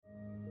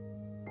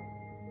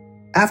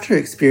After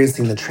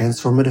experiencing the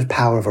transformative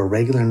power of a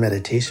regular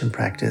meditation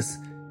practice,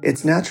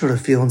 it's natural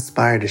to feel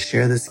inspired to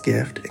share this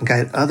gift and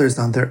guide others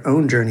on their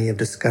own journey of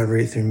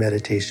discovery through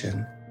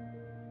meditation.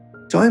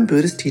 Join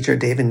Buddhist teacher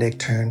David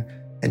Nichtern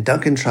and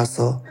Duncan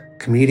Trussell,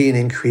 comedian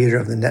and creator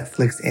of the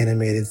Netflix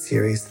animated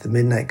series The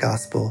Midnight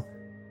Gospel,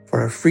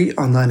 for a free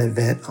online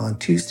event on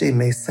Tuesday,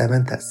 May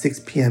 7th at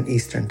 6 p.m.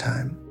 Eastern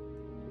Time.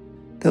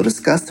 They'll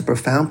discuss the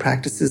profound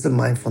practices of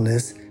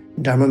mindfulness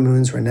in Dharma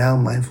Moon's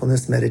renowned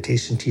mindfulness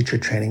meditation teacher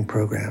training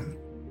program.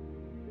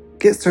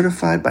 Get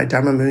certified by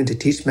Dharma Moon to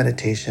teach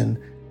meditation,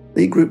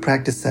 lead group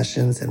practice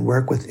sessions, and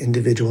work with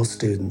individual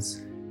students.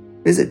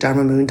 Visit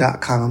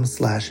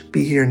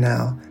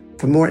dharmamoon.com/beherenow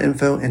for more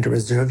info and to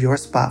reserve your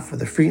spot for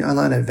the free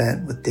online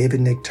event with David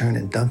Nichtern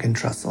and Duncan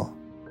Trussell.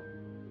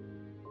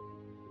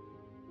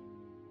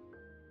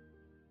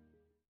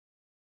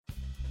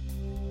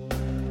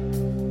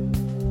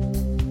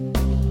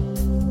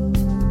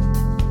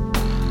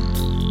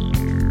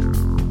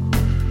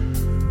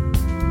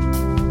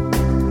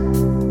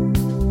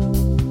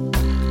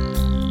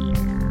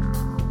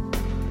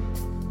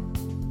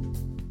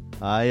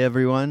 Hi,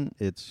 everyone.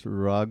 It's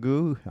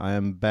Raghu. I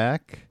am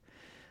back.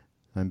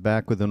 I'm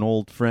back with an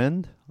old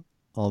friend,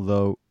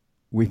 although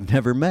we've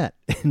never met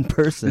in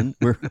person.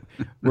 We're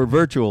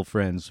virtual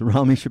friends.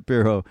 Rami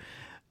Shapiro,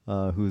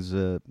 who's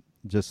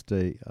just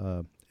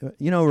a...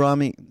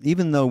 Rami,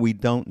 even though we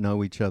don't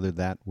know each other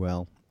that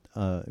well,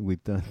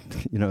 we've done,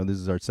 this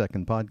is our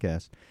second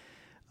podcast.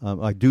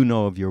 I do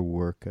know of your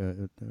work.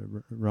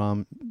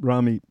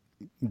 Rami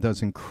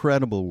does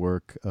incredible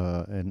work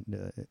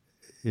and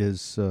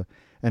is a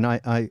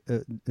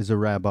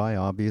rabbi,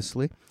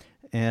 obviously,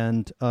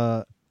 and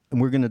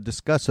we're going to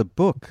discuss a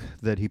book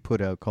that he put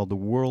out called the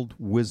World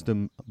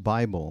Wisdom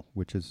Bible,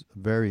 which is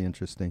very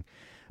interesting.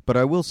 But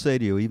I will say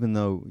to you, even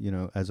though,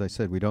 as I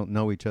said, we don't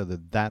know each other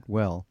that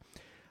well,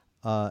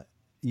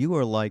 you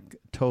are like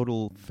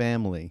total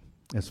family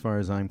as far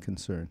as I'm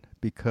concerned,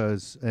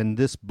 and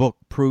this book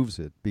proves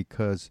it,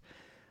 because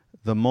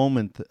the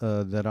moment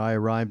that I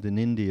arrived in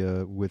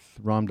India with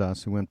Ram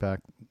Dass, when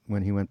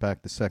he went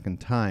back the second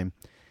time,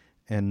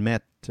 and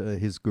met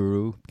his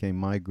guru, became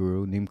my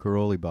guru, Neem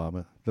Karoli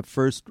Baba, the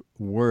first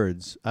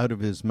words out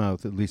of his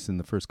mouth, at least in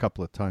the first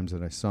couple of times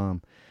that I saw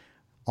him,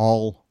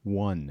 all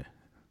one.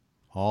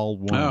 All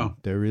one. Oh,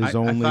 there is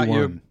only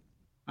one.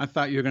 I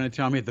thought you were going to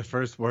tell me the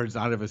first words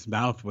out of his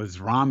mouth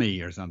was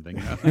Rami or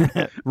something.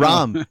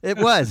 Ram. It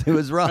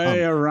was Ram.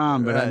 Hey,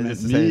 Ram, but I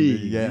meant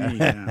me.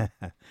 Yeah.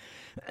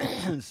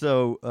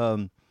 So,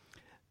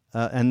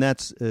 and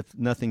that's, if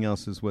nothing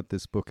else, is what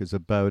this book is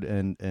about,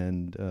 and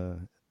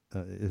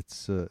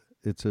it's a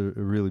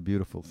really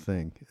beautiful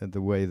thing,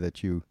 the way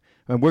that you,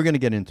 and we're going to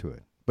get into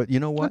it. But you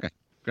know what? Okay,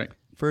 great.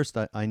 First,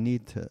 I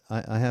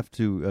have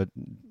to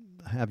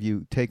have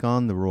you take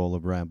on the role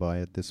of rabbi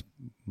at this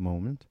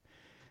moment,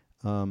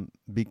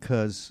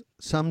 because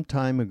some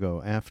time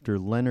ago, after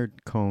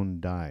Leonard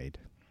Cohen died.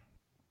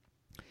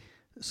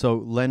 So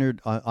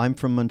Leonard, I'm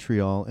from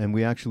Montreal, and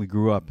we actually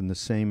grew up in the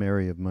same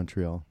area of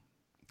Montreal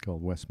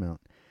called Westmount,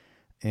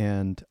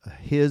 and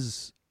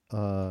his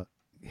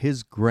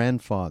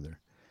grandfather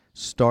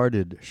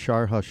started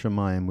Shar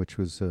HaShamayim, which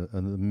was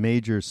a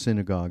major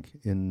synagogue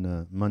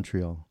in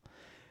Montreal.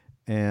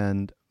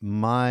 And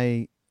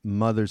my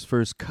mother's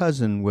first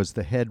cousin was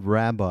the head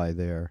rabbi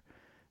there,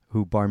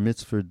 who bar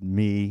mitzvahed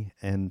me.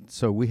 And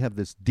so we have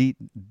this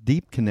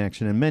deep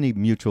connection and many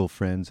mutual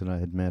friends, and I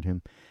had met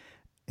him.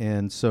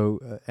 And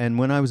so, and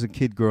when I was a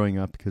kid growing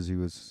up, because he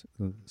was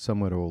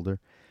somewhat older,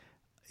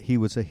 he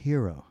was a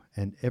hero.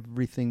 And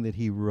everything that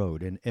he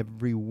wrote, and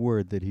every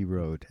word that he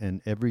wrote,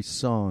 and every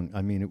song,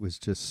 I mean, it was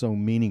just so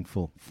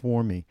meaningful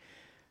for me.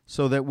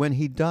 So that when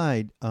he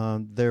died,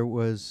 there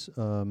was,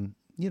 a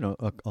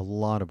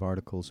lot of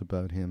articles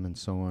about him and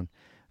so on.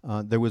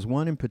 There was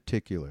one in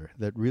particular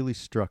that really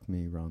struck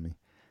me, Rami.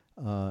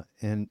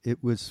 And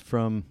it was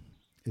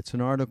it's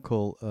an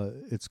article,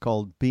 it's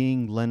called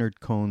Being Leonard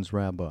Cohen's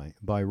Rabbi,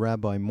 by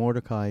Rabbi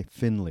Mordecai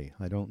Finley.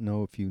 I don't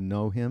know if you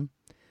know him.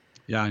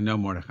 Yeah, I know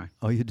Mordecai.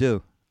 Oh, you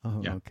do? Oh,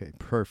 yeah. Okay,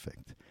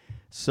 perfect.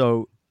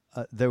 So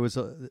there was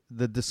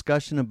the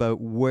discussion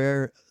about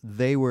where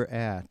they were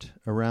at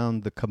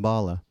around the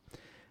Kabbalah,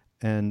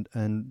 and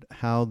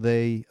how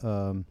they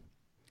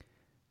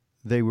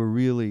were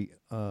really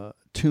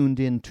tuned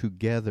in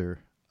together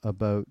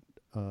about.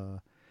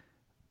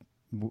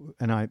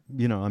 And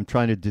I'm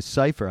trying to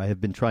decipher. I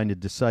have been trying to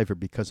decipher,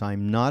 because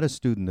I'm not a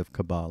student of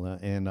Kabbalah,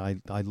 and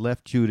I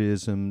left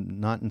Judaism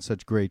not in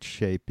such great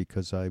shape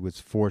because I was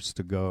forced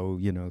to go,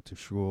 to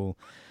shul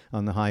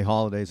on the high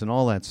holidays and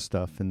all that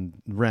stuff,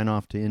 and ran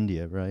off to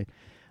India, right?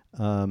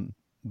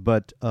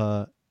 But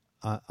I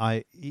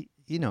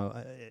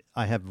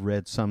have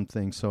read some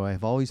things, so I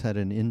have always had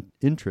an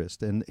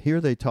interest. And here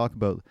they talk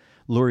about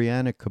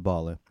Lurianic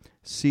Kabbalah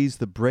sees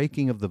the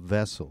breaking of the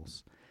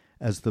vessels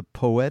as the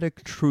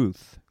poetic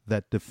truth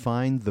that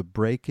defined the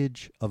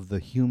breakage of the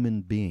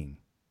human being.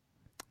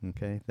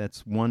 Okay,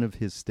 that's one of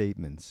his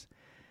statements.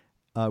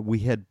 we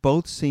had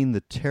both seen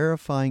the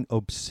terrifying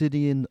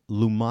obsidian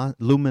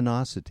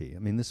luminosity. I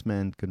mean, this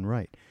man can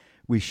write.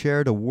 We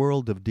shared a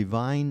world of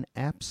divine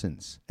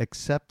absence,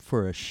 except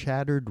for a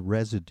shattered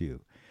residue.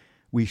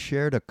 We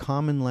shared a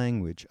common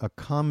language, a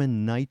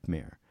common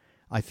nightmare.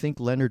 I think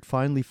Leonard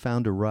finally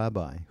found a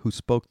rabbi who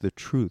spoke the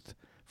truth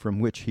from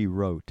which he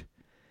wrote.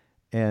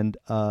 And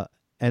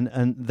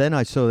then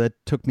that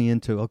took me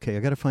into, okay, I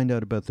got to find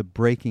out about the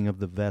breaking of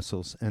the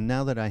vessels. And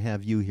now that I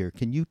have you here,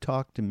 can you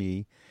talk to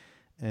me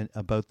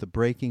about the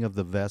breaking of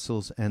the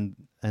vessels and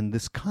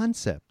this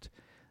concept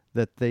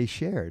that they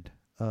shared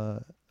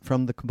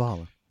from the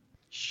Kabbalah?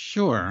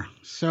 Sure.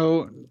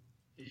 So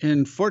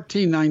in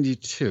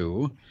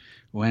 1492,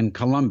 when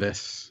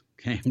Columbus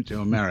came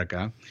to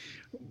America,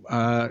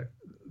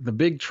 the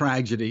big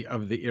tragedy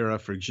of the era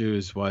for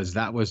Jews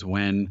was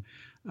when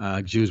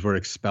Jews were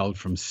expelled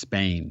from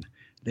Spain.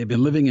 They've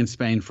been living in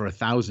Spain for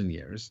 1,000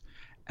 years,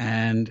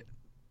 and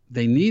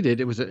they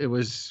needed, it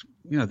was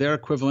their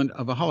equivalent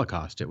of a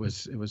Holocaust. It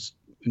was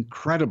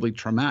incredibly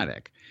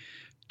traumatic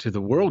to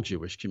the world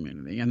Jewish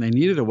community, and they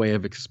needed a way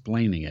of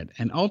explaining it.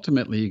 And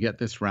ultimately, you get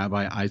this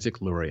Rabbi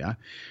Isaac Luria,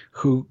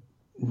 who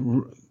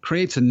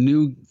creates a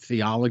new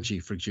theology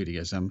for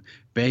Judaism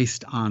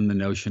based on the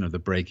notion of the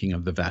breaking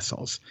of the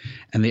vessels.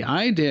 And the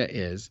idea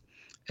is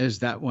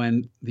that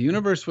when the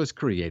universe was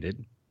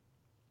created,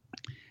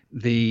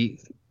 the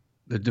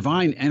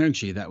divine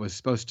energy that was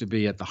supposed to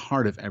be at the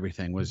heart of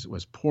everything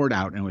was poured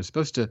out and was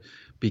supposed to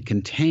be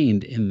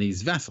contained in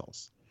these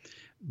vessels.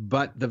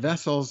 But the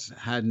vessels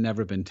had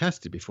never been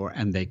tested before,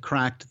 and they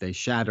cracked, they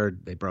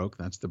shattered, they broke.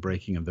 That's the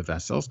breaking of the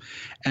vessels.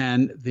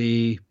 And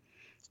the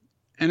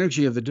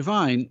energy of the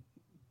divine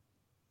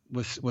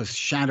was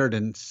shattered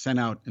and sent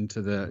out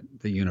into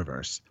the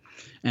universe,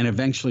 and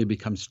eventually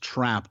becomes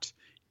trapped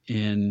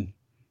in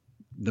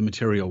the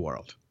material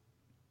world.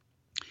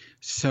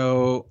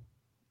 So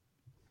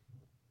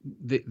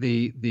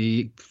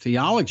the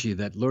theology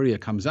that Luria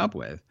comes up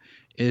with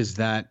is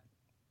that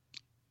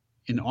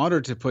in order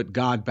to put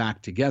God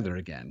back together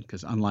again,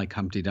 because unlike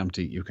Humpty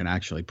Dumpty, you can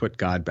actually put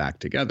God back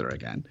together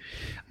again.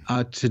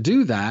 To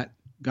do that,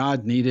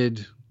 God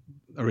needed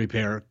a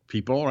repair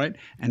people, right?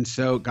 And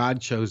so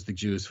God chose the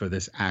Jews for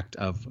this act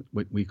of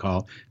what we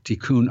call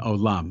tikkun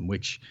olam,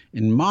 which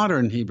in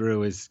modern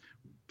Hebrew is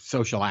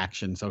social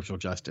action, social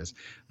justice.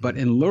 But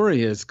in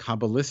Luria's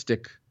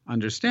Kabbalistic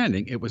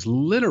understanding, it was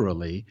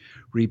literally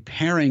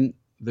repairing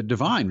the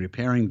divine,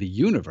 repairing the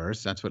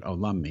universe. That's what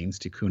olam means.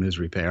 Tikkun is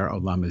repair.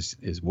 Olam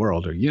is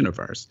world or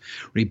universe.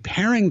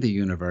 Repairing the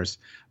universe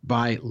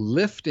by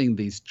lifting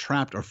these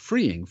trapped, or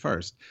freeing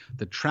first,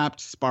 the trapped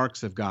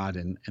sparks of God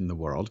in the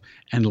world,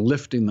 and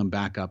lifting them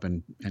back up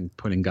and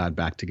putting God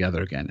back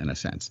together again, in a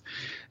sense.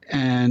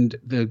 And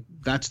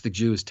that's the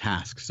Jews'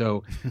 task.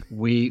 So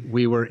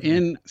we were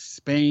in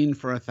Spain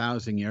for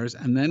 1,000 years,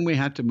 and then we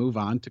had to move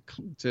on to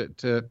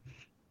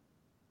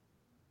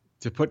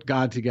put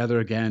God together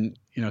again,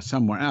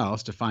 somewhere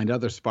else, to find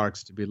other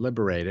sparks to be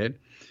liberated.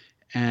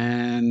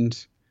 And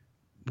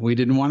we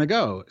didn't want to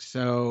go.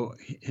 So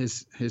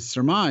his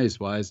surmise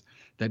was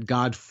that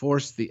God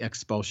forced the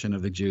expulsion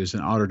of the Jews in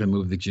order to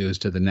move the Jews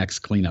to the next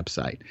cleanup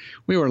site.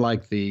 We were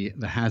like the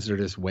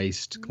hazardous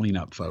waste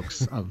cleanup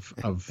folks of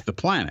the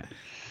planet.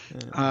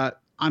 On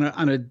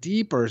a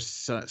deeper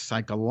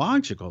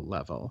psychological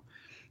level,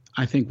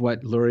 I think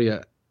what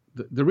Luria,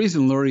 the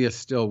reason Luria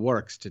still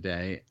works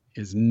today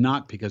is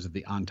not because of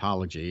the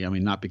ontology. I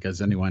mean, not because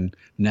anyone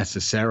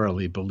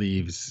necessarily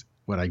believes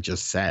what I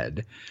just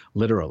said,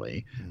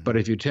 literally. Mm-hmm. But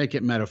if you take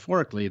it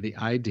metaphorically, the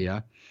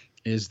idea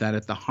is that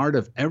at the heart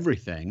of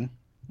everything,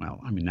 well,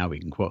 I mean, now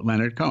we can quote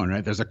Leonard Cohen,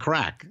 right? There's a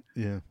crack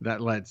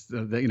that lets,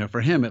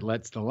 for him, it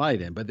lets the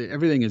light in. But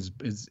everything is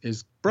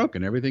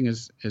broken. Everything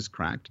is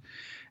cracked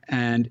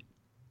and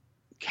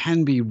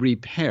can be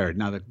repaired.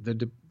 Now,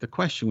 the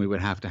question we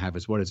would have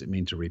is, what does it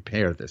mean to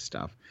repair this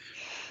stuff?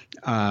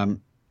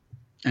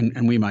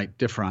 And we might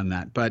differ on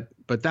that, but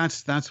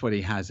that's what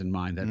he has in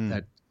mind,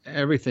 that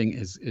everything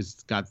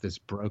is got this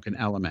broken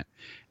element.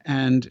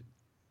 And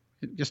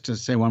just to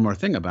say one more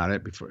thing about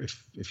it before,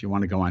 if you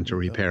want to go on to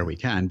repair, we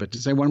can, but to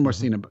say one more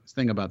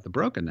thing about the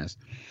brokenness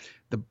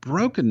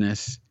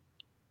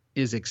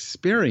is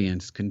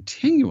experienced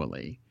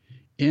continually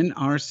in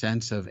our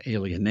sense of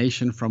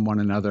alienation from one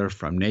another,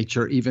 from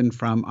nature, even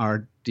from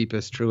our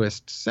deepest,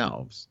 truest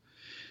selves.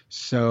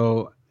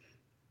 So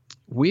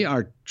we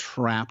are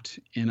trapped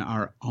in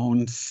our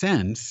own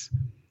sense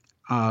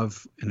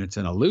of, and it's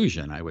an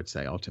illusion, I would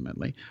say,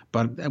 ultimately,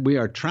 but we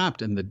are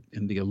trapped in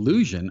the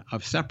illusion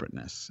of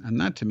separateness.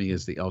 And that, to me,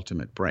 is the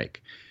ultimate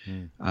break.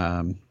 And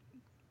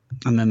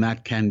then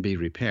that can be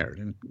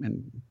repaired.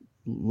 And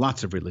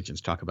lots of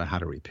religions talk about how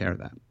to repair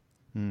that.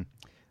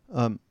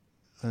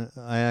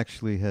 I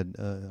actually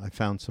I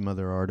found some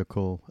other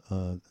article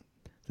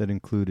that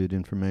included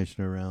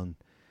information around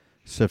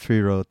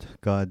Sephirot,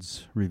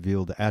 God's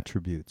revealed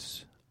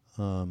attributes,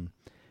 and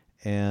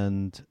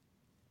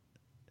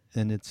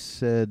it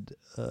said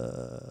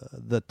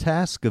the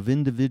task of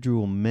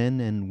individual men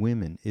and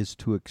women is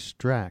to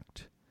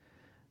extract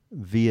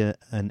via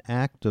an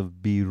act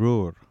of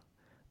birur,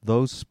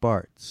 those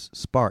sparks,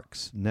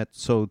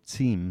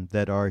 netzotzim,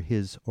 that are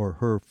his or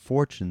her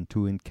fortune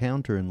to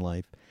encounter in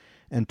life,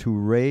 and to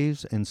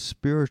raise and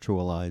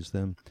spiritualize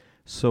them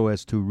so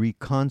as to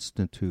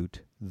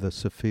reconstitute the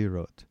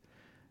Sephirot.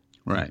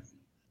 Right.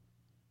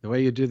 The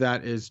way you do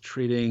that is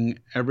treating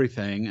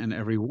everything and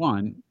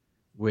everyone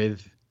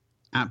with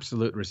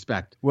absolute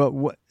respect.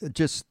 Well,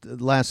 just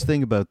last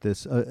thing about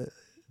this,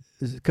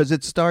 because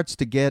it starts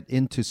to get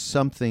into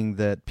something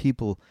that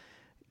people,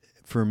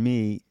 for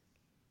me,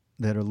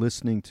 that are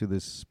listening to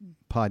this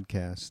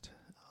podcast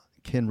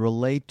can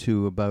relate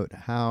to about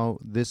how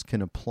this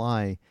can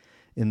apply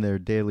in their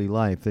daily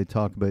life. They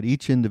talk about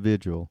each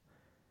individual,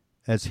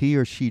 as he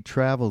or she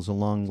travels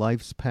along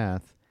life's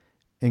path,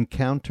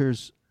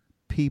 encounters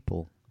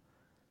people,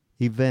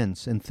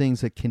 events, and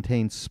things that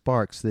contain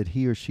sparks that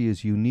he or she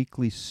is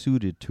uniquely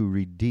suited to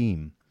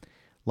redeem.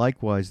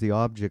 Likewise, the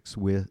objects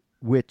with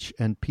which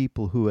and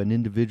people who an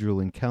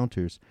individual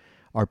encounters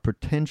are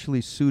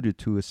potentially suited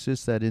to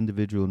assist that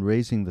individual in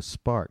raising the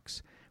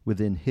sparks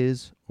within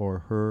his or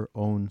her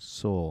own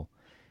soul.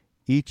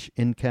 Each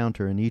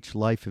encounter and each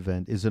life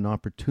event is an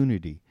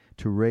opportunity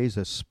to raise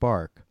a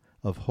spark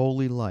of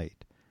holy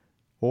light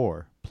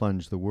or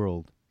plunge the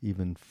world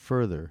even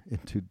further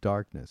into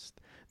darkness.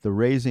 The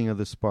raising of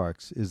the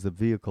sparks is the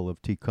vehicle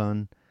of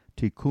tikkun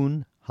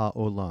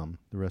ha'olam,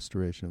 the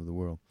restoration of the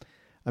world.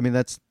 I mean,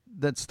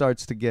 that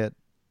starts to get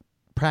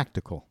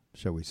practical,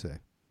 shall we say.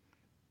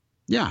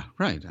 Yeah,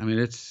 right. I mean,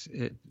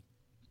 it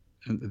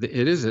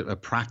is a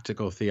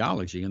practical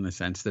theology in the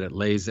sense that it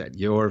lays at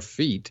your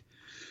feet,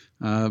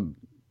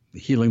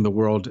 healing the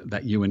world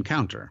that you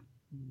encounter,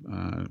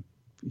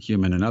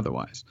 human and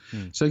otherwise.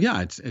 So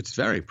yeah, it's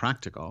very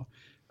practical.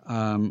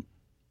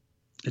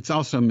 It's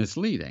also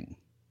misleading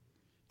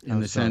in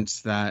the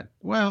sense that,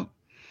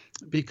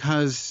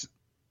 because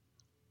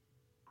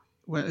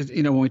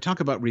when we talk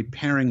about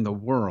repairing the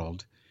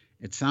world,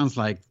 it sounds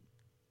like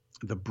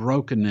the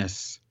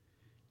brokenness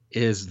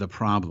is the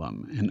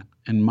problem. And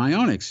in my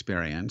own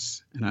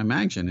experience, and I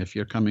imagine if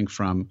you're coming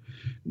from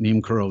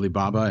Neem Karoli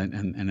Baba and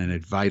an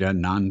Advaita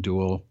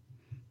non-dual,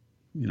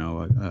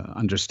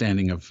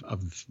 understanding of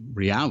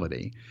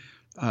reality,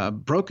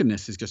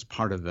 brokenness is just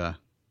part of the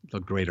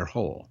greater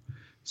whole.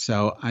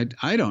 So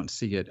I don't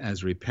see it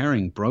as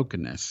repairing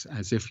brokenness,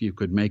 as if you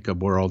could make a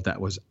world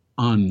that was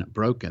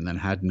unbroken, that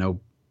had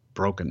no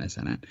brokenness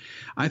in it.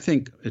 I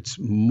think it's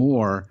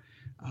more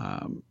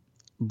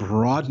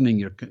broadening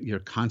your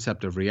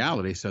concept of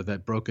reality so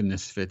that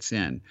brokenness fits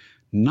in.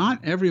 Not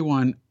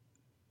everyone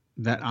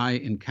that I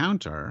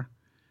encounter,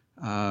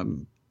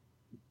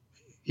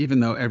 even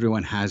though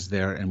everyone has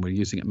their, and we're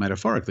using it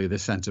metaphorically,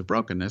 this sense of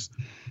brokenness,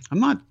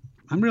 I'm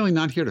really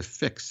not here to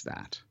fix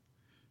that.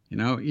 I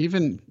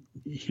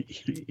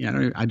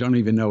don't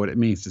even know what it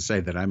means to say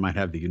that I might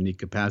have the unique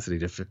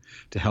capacity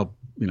to help,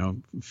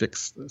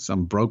 fix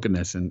some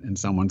brokenness in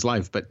someone's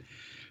life. But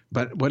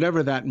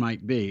whatever that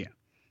might be,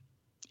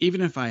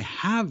 even if I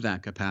have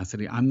that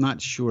capacity, I'm not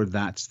sure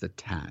that's the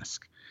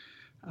task,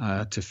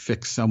 to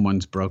fix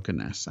someone's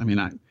brokenness. I'm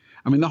not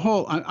a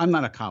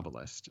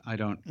Kabbalist. I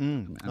don't.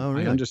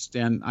 Really?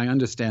 I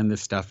understand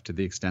this stuff to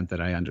the extent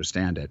that I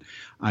understand it.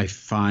 I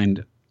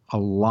find a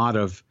lot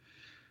of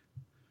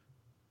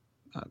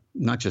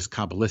not just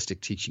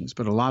Kabbalistic teachings,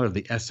 but a lot of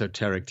the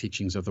esoteric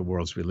teachings of the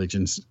world's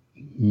religions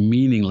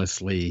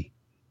meaninglessly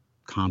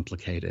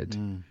complicated.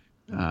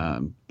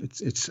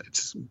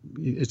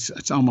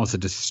 It's almost a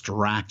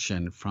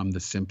distraction from the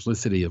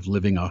simplicity of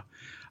living a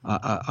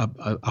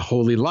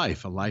holy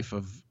life, a life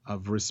of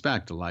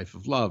respect, a life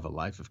of love, a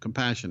life of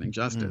compassion and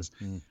justice.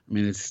 I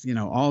mean, it's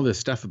all this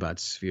stuff about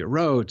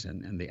Sefirot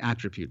and the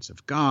attributes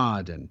of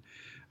God, and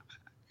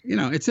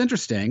it's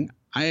interesting.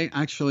 I'm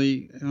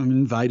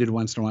invited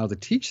once in a while to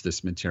teach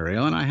this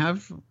material, and I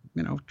have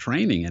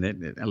training in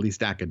it, at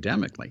least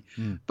academically,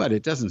 but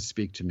it doesn't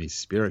speak to me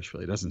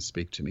spiritually. It doesn't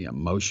speak to me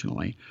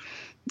emotionally.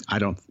 I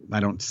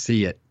don't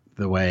see it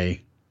the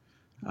way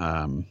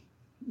an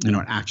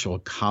actual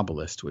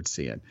Kabbalist would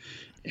see it.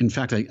 In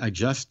fact, I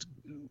just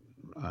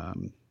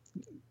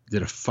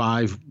did a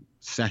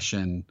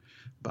 5-session,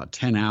 about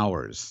 10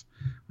 hours,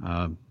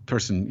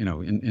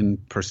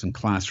 in-person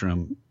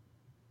classroom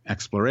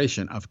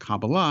exploration of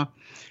Kabbalah,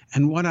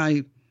 and what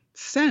I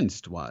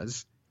sensed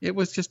was it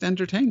was just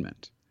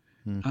entertainment.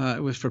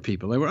 It was for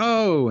people. They were,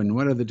 and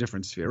what are the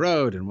different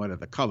Sefirot, and what are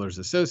the colors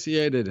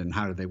associated, and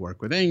how do they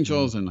work with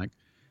angels, and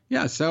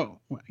so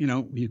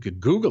you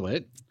could Google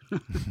it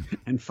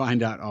and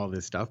find out all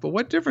this stuff, but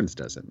what difference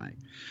does it make?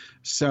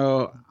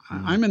 So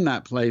I'm in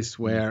that place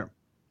where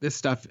this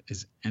stuff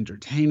is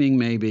entertaining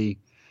maybe,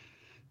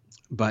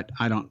 but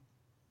I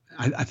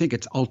think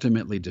it's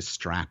ultimately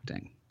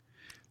distracting.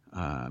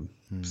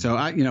 So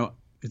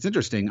it's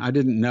interesting. I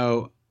didn't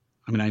know.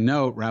 I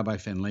know Rabbi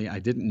Finley. I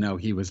didn't know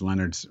he was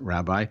Leonard's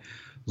rabbi.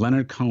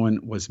 Leonard Cohen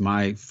was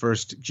my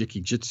first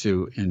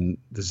Jikijitsu in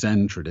the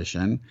Zen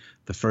tradition.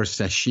 The first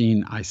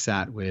sesshin I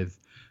sat with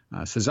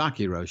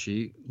Sasaki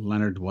Roshi.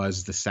 Leonard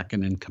was the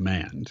second in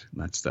command.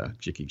 That's the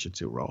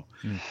Jikijitsu role.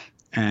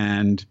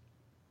 And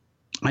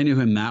I knew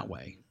him that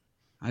way.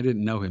 I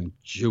didn't know him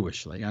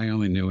Jewishly. I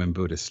only knew him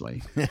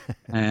Buddhistly.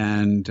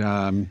 And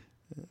I'm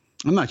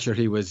not sure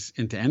he was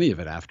into any of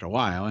it after a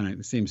while. And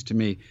it seems to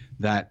me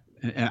that,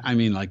 I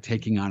mean, like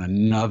taking on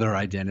another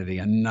identity,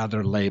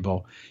 another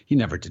label. He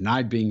never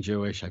denied being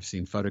Jewish. I've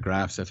seen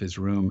photographs of his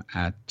room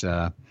at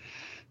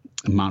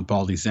Mount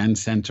Baldy Zen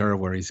Center,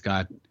 where he's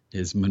got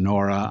his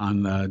menorah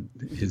on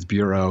his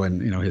bureau,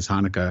 and his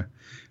Hanukkah,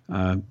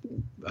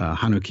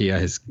 Hanukkah,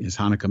 his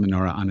Hanukkah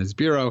menorah on his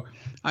bureau.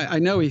 I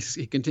know he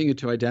continued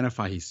to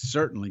identify. He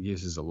certainly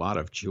uses a lot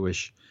of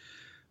Jewish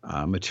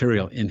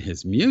material in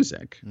his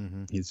music.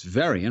 Mm-hmm. He's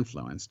very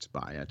influenced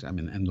by it. I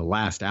mean, and the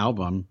last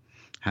album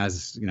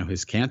has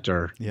his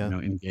cantor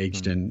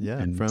engaged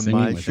in from singing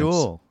my with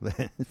shul.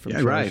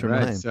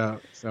 Right.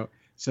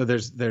 So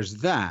there's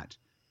that.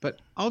 But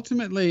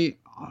ultimately,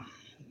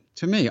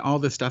 to me, all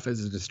this stuff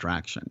is a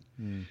distraction.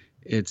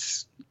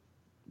 It's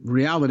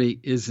reality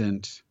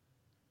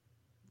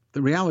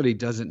the reality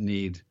doesn't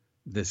need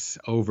this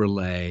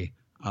overlay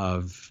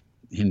of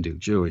Hindu,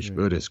 Jewish,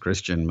 Buddhist,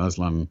 Christian,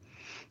 Muslim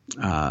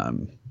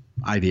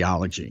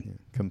ideology.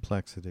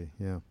 Complexity,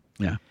 yeah.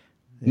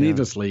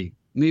 Needlessly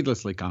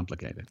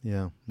complicated.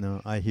 Yeah,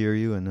 no, I hear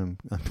you, and I'm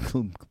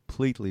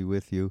completely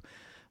with you.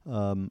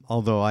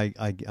 Although I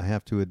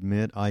have to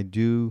admit, I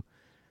do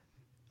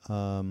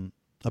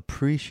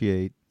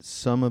appreciate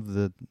some of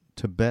the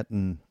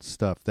Tibetan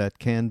stuff that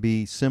can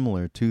be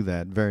similar to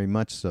that, very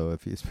much so.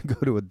 If you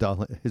go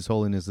to His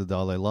Holiness the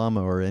Dalai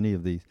Lama or any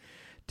of these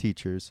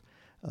teachers,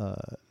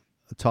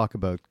 talk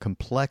about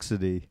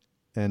complexity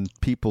and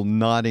people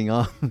nodding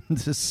off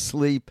to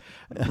sleep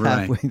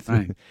halfway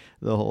through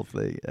the whole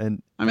thing.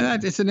 And I mean,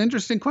 it's an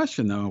interesting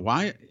question, though.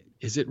 Why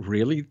is it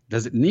really?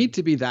 Does it need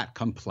to be that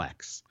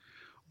complex,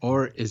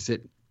 or is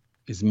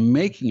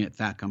making it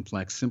that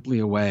complex simply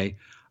a way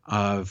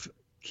of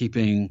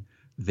keeping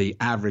the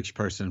average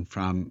person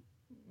from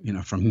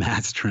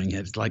mastering it?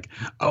 It's like,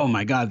 oh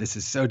my God, this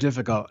is so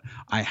difficult.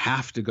 I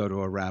have to go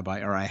to a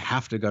rabbi, or I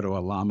have to go to a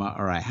lama,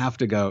 or I have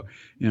to go,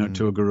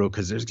 to a guru,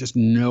 because there's just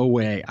no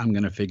way I'm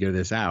going to figure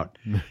this out.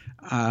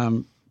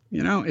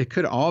 It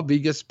could all be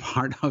just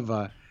part of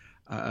a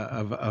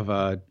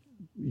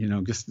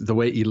just the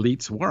way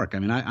elites work. I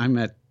mean, I'm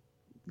at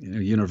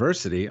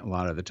university a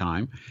lot of the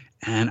time,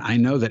 and I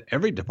know that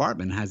every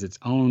department has its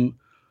own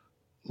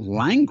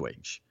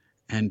language.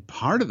 And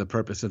part of the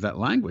purpose of that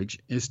language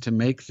is to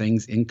make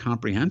things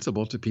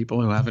incomprehensible to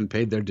people who haven't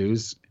paid their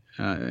dues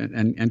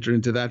and enter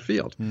into that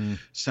field.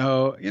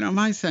 So,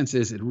 my sense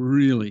is it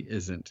really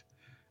isn't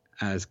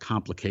as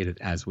complicated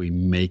as we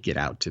make it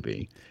out to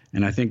be.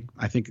 And I think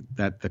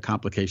that the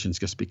complications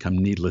just become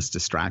needless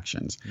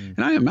distractions.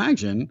 And I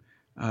imagine,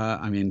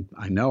 I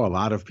know a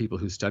lot of people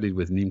who studied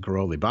with Neem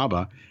Karoli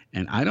Baba,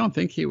 and I don't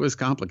think he was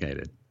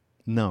complicated.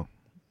 No,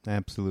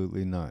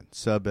 absolutely not.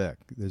 Subek,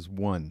 there's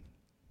one.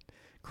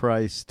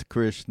 Christ,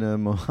 Krishna,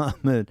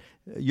 Muhammad,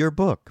 your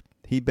book.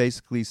 He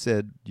basically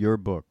said your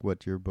book,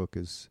 what your book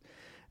is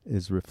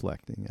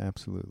reflecting.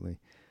 Absolutely.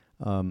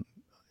 But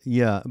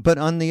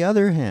on the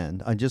other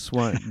hand, I just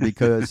want,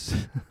 because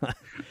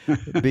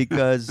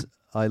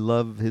I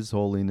love His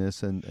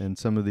Holiness and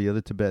some of the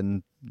other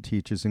Tibetan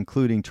teachers,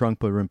 including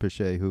Trungpa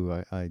Rinpoche, who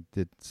I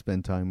did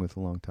spend time with a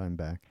long time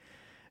back.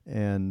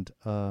 And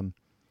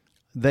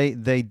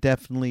they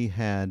definitely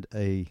had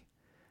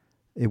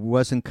it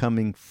wasn't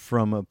coming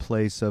from a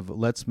place of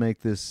let's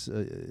make this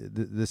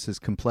this as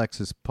complex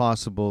as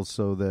possible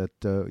so that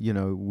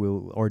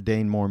we'll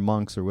ordain more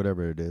monks or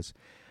whatever it is,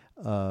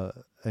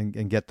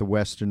 and get the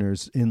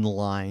Westerners in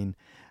line.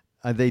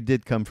 They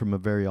did come from a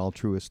very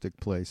altruistic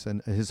place,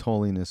 and His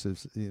Holiness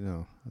is,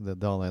 the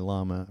Dalai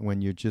Lama.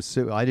 When you just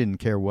I didn't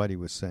care what he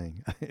was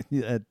saying,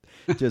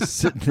 just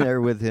sitting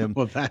there with him.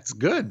 Well, that's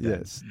good.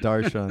 Then. Yes,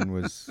 darshan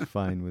was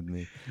fine with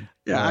me.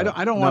 Yeah,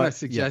 I don't want to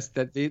suggest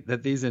that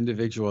these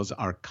individuals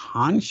are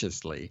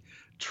consciously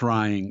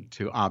trying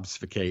to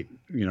obfuscate,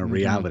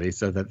 reality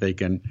so that they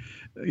can,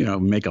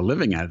 make a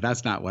living at it.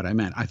 That's not what I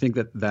meant. I think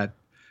that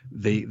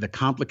the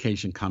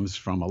complication comes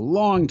from a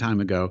long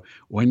time ago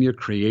when you're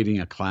creating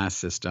a class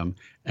system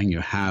and you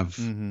have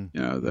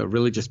the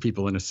religious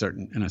people in a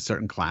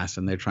certain class,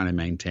 and they're trying to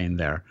maintain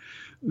their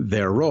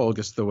role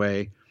just the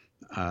way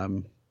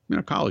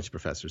college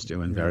professors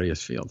do in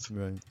various fields.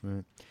 Right.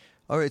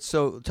 All right,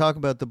 so talk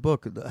about the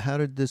book. How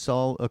did this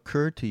all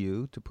occur to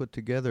you to put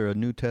together a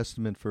New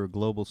Testament for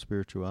global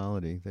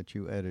spirituality that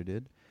you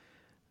edited?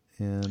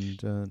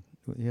 And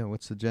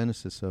what's the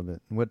genesis of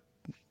it? What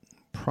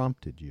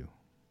prompted you?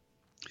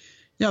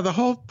 Yeah, the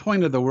whole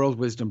point of the World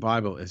Wisdom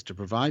Bible is to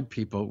provide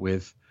people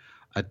with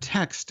a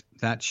text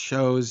that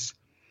shows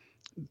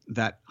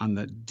that on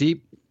the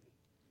deep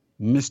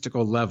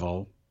mystical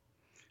level,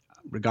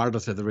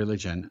 regardless of the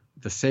religion,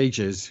 the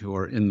sages who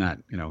are in that,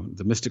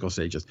 the mystical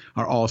sages,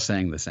 are all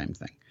saying the same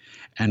thing.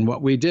 And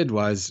what we did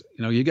was,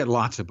 you get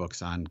lots of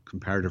books on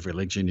comparative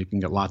religion. You can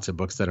get lots of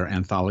books that are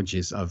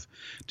anthologies of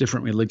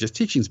different religious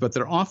teachings, but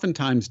they're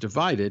oftentimes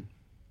divided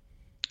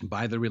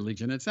by the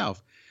religion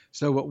itself.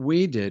 So what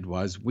we did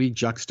was we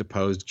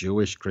juxtaposed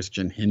Jewish,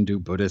 Christian, Hindu,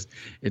 Buddhist.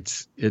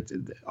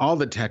 All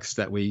the texts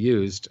that we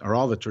used, or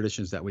all the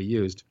traditions that we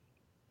used,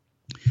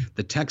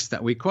 the texts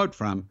that we quote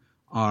from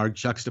are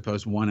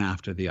juxtaposed one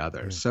after the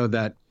other, so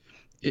that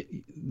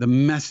the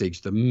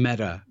message, the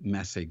meta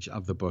message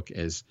of the book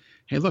is,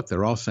 hey, look,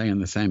 they're all saying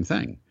the same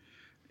thing.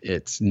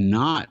 It's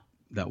not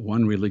that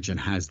one religion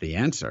has the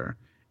answer.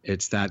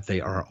 It's that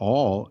they are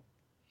all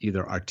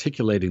either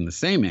articulating the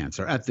same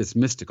answer at this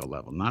mystical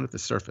level, not at the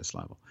surface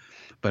level,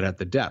 but at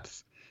the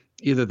depth.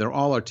 Either they're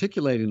all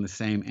articulating the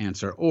same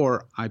answer,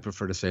 or I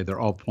prefer to say they're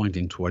all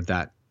pointing toward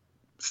that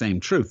same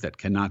truth that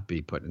cannot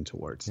be put into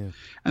words. Yeah.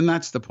 And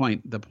that's the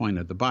point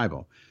of the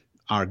Bible.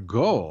 Our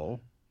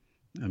goal,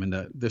 I mean,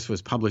 this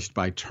was published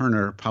by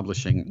Turner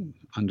Publishing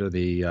under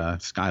the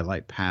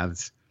Skylight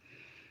Paths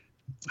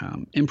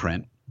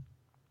imprint,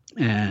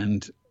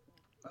 and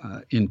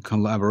in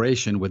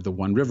collaboration with the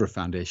One River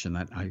Foundation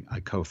that I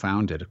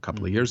co-founded a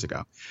couple of years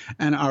ago.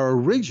 And our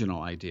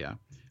original idea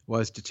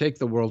was to take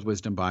the World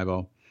Wisdom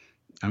Bible.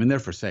 I mean, they're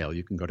for sale.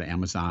 You can go to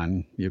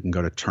Amazon, you can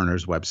go to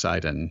Turner's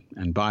website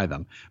and buy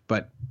them.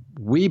 But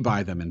we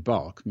buy them in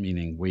bulk,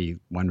 meaning we,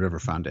 One River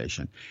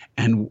Foundation.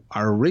 And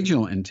our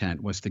original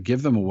intent was to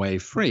give them away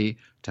free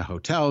to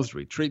hotels,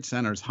 retreat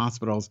centers,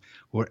 hospitals,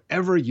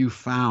 wherever you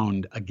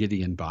found a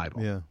Gideon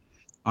Bible. Yeah.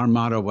 Our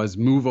motto was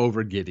move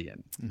over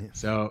Gideon. Yeah.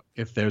 So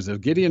if there's a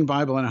Gideon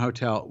Bible in a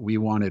hotel, we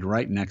wanted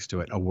right next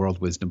to it a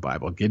World Wisdom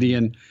Bible.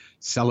 Gideon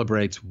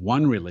celebrates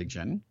one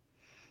religion.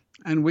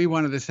 And we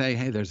wanted to say,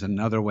 hey, there's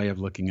another way of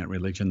looking at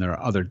religion. There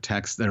are other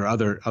texts, there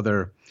are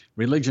other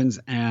religions,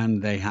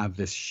 and they have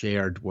this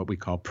shared, what we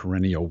call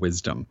perennial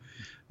wisdom,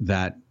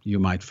 that you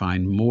might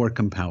find more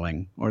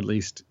compelling, or at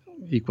least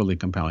equally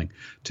compelling,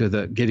 to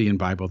the Gideon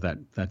Bible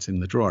that's in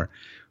the drawer.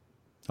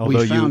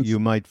 Although you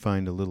might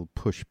find a little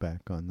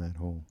pushback on that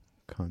whole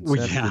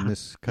concept in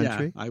this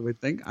country. Yeah, I would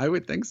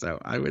think so.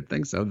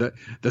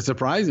 The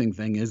surprising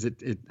thing is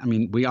I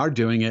mean, we are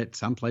doing it.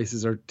 Some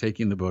places are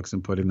taking the books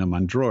and putting them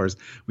on drawers.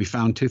 We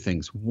found two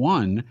things.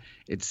 One,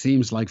 it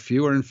seems like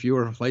fewer and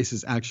fewer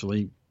places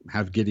actually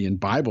have Gideon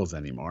Bibles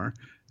anymore.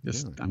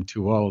 I'm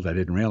too old. I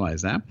didn't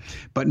realize that.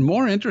 But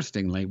more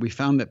interestingly, we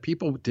found that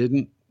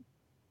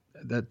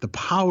that the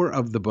power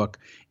of the book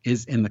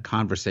is in the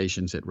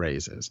conversations it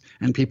raises.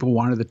 And people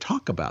wanted to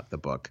talk about the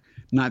book,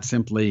 not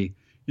simply,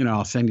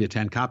 I'll send you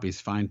 10 copies,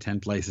 find 10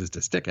 places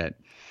to stick it.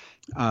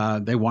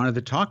 They wanted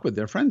to talk with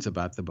their friends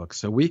about the book.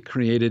 So we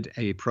created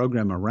a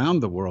program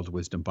around the World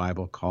Wisdom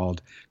Bible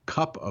called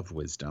Cup of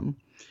Wisdom.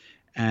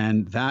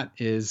 And that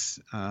is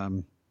a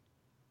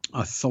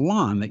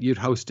salon that you'd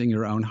host in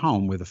your own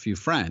home with a few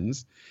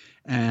friends.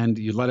 And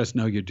you let us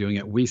know you're doing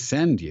it. We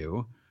send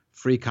you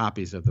free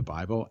copies of the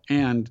Bible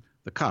and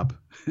the cup.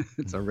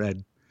 It's a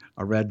red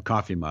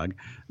coffee mug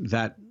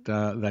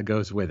that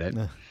goes with it,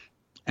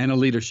 and a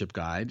leadership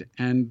guide.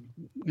 And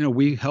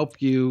we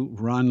help you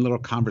run little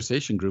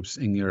conversation groups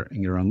in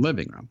your own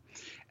living room,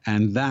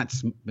 and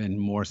that's been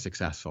more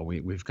successful.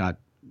 We've got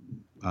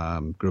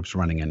groups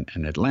running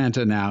in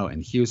Atlanta now,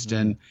 in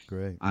Houston.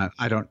 Great.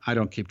 I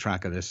don't keep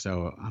track of this,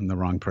 so I'm the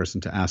wrong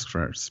person to ask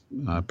for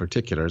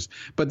particulars.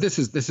 But this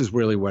is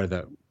really where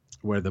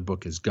the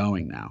book is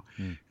going now.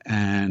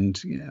 And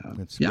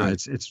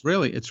it's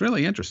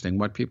really interesting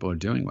what people are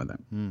doing with it.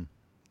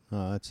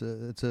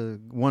 It's a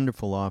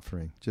wonderful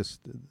offering. Just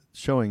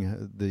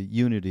showing the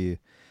unity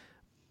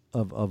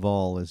of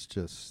all is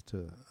just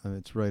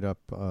it's right up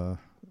our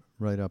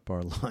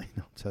line.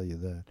 I'll tell you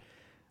that.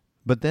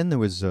 But then there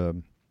was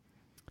and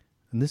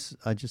this,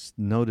 I just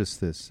noticed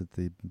this at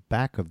the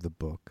back of the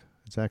book.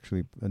 It's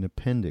actually an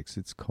appendix.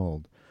 It's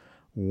called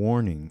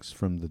Warnings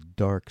from the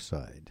Dark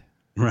Side.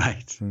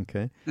 Right.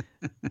 Okay.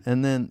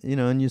 And then,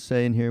 and you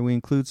say in here, we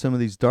include some of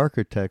these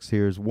darker texts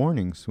here as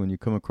warnings. When you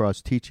come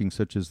across teachings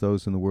such as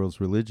those in the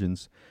world's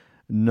religions,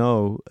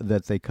 know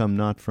that they come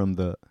not from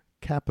the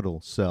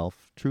capital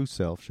self, true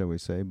self, shall we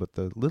say, but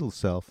the little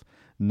self,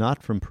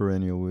 not from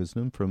perennial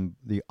wisdom, from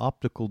the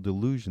optical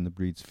delusion that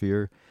breeds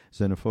fear,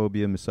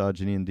 xenophobia,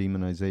 misogyny, and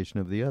demonization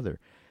of the other.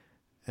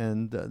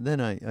 And then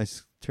I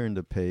turned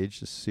the page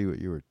to see what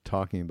you were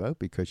talking about,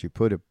 because you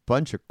put a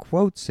bunch of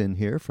quotes in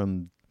here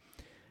from...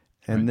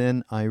 And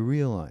then I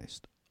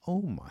realized,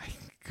 oh, my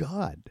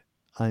God.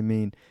 I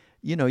mean,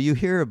 you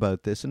hear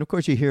about this. And, of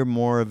course, you hear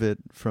more of it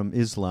from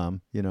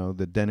Islam,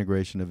 the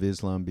denigration of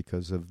Islam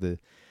because of the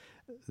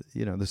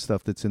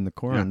stuff that's in the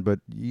Quran. Yeah. But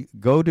you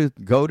go to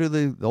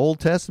the Old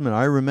Testament.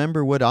 I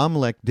remember what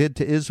Amalek did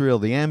to Israel,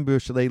 the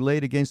ambush they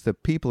laid against the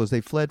people as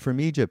they fled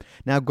from Egypt.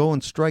 Now go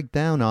and strike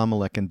down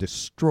Amalek and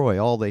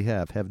destroy all they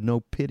have. Have no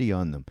pity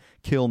on them.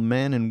 Kill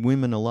men and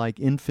women alike,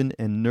 infant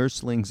and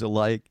nurslings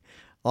alike.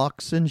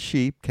 Ox and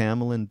sheep,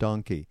 camel and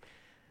donkey.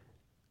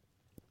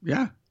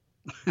 Yeah.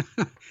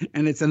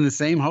 And it's in the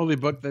same holy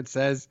book that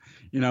says,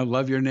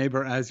 love your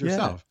neighbor as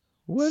yourself.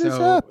 Yeah. What is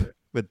up?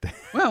 But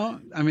Well,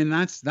 I mean,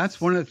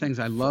 that's one of the things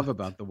I love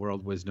about the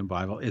World Wisdom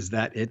Bible is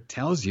that it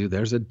tells you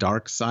there's a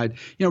dark side.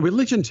 You know,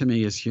 religion to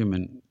me is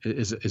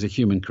a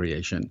human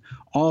creation.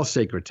 All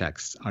sacred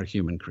texts are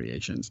human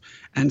creations,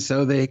 and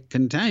so they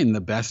contain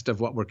the best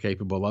of what we're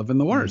capable of and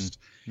the worst.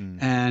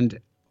 And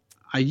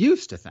I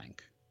used to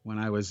think when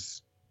I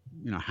was,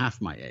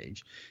 half my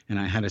age, and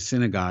I had a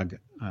synagogue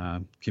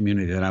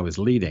community that I was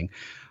leading,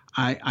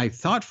 I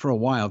thought for a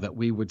while that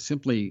we would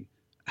simply,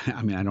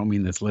 I mean, I don't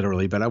mean this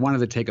literally, but I wanted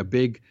to take a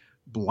big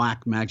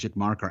black magic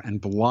marker and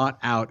blot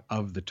out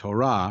of the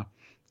Torah,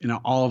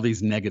 all of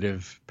these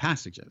negative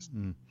passages.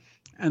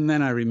 And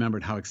then I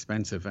remembered how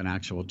expensive an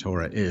actual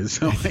Torah is.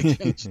 So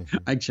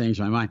I changed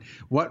my mind.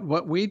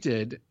 What we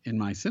did in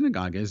my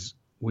synagogue is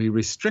we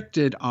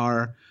restricted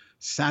our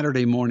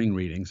Saturday morning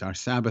readings, our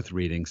Sabbath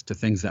readings, to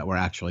things that were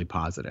actually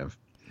positive.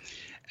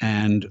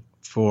 And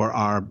for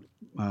our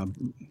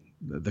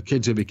the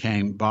kids who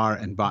became bar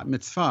and bat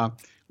mitzvah,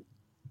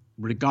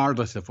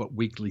 regardless of what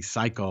weekly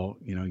cycle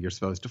you're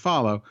supposed to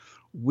follow,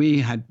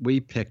 we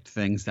picked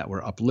things that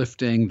were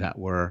uplifting, that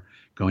were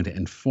going to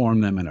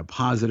inform them in a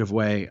positive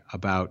way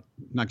about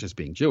not just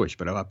being Jewish,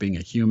 but about being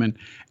a human,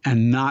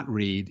 and not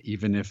read,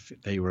 even if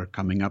they were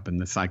coming up in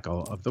the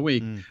cycle of the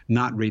week,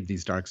 not read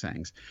these dark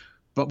sayings.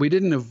 But we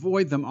didn't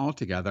avoid them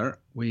altogether.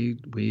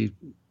 We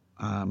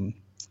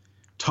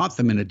taught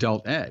them in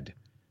adult ed,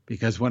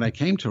 because what I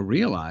came to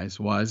realize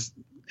was,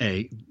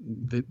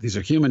 these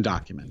are human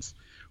documents.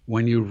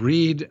 When you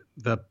read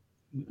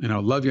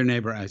love your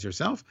neighbor as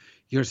yourself,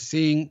 you're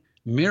seeing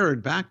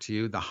mirrored back to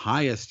you the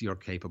highest you're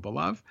capable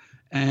of.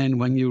 And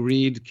when you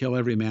read kill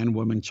every man,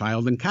 woman,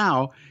 child, and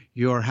cow,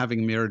 you're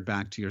having mirrored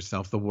back to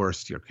yourself the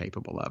worst you're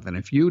capable of. And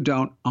if you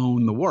don't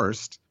own the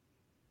worst,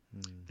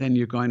 then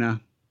you're going to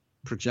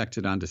project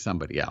it onto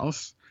somebody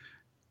else,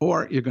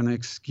 or you're going to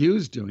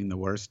excuse doing the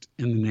worst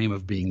in the name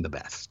of being the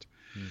best.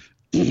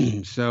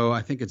 So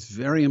I think it's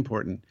very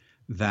important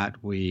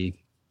that we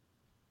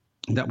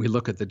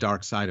look at the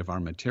dark side of our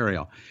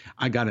material.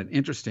 I got an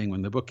interesting,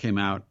 when the book came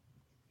out,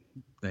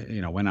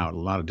 went out a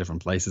lot of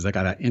different places. I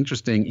got an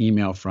interesting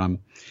email from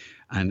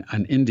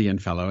an Indian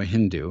fellow, a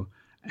Hindu,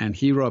 and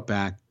he wrote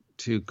back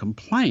to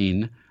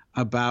complain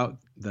about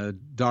the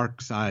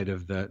dark side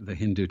of the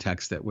Hindu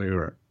text that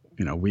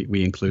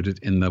we included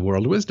in the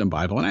World Wisdom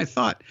Bible. And I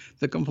thought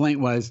the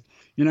complaint was,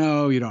 you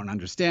don't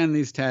understand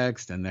these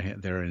texts, and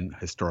they're in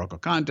historical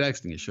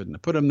context, and you shouldn't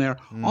have put them there,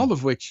 all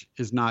of which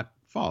is not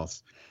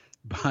false.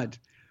 But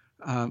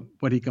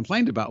what he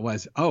complained about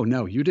was, oh,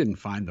 no, you didn't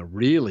find the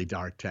really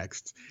dark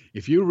texts.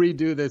 If you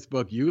redo this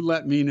book, you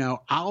let me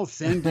know. I'll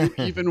send you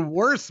even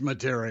worse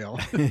material.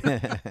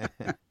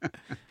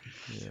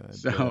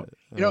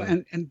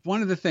 And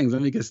one of the things,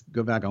 let me just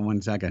go back on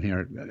 1 second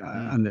here,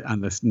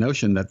 on this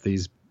notion that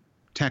these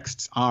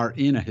texts are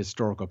in a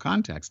historical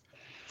context.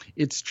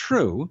 It's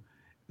true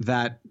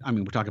that,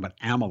 we're talking about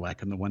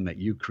Amalek and the one that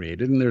you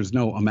created, and there's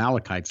no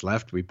Amalekites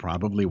left. We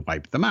probably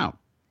wiped them out.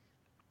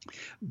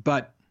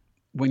 But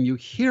when you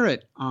hear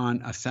it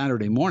on a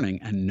Saturday morning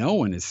and no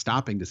one is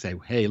stopping to say,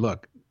 hey,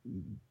 look,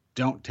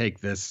 don't take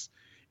this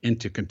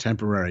into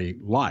contemporary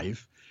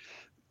life,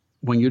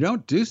 when you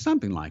don't do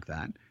something like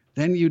that,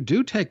 then you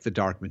do take the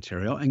dark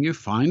material and you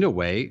find a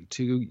way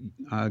to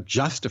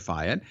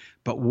justify it.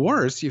 But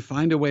worse, you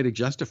find a way to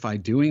justify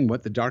doing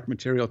what the dark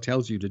material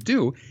tells you to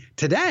do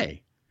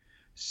today.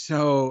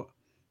 So,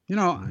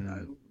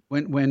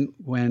 when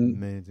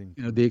Amazing.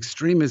 The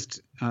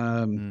extremist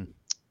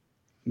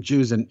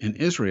Jews in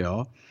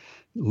Israel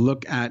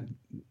look at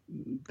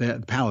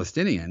the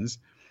Palestinians,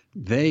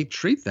 they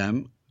treat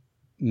them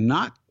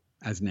not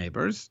as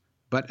neighbors,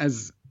 but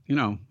as,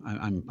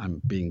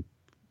 I'm being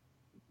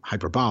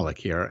hyperbolic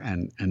here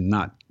and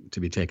not to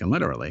be taken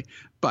literally,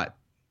 but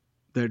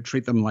they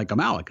treat them like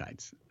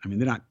Amalekites.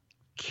 They're not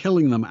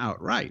killing them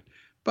outright,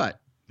 but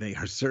they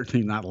are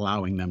certainly not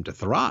allowing them to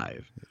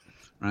thrive,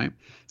 right?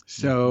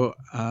 So,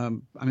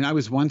 I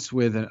was once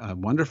with a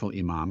wonderful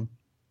imam.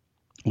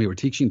 We were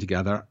teaching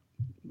together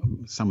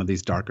some of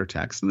these darker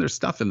texts, and there's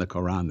stuff in the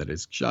Quran that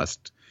is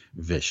just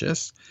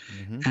vicious.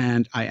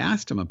 And I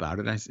asked him about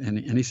it,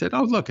 and he said,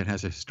 oh, look, it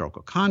has a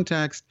historical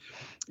context.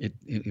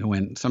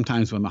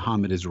 Sometimes when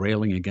Muhammad is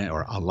railing against,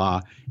 or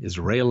Allah is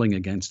railing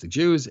against the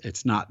Jews,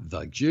 it's not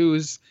the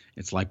Jews.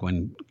 It's like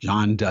when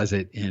John does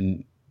it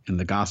in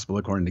the gospel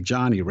according to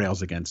John, he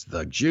rails against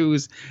the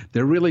Jews.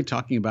 They're really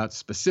talking about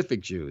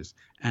specific Jews,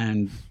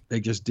 and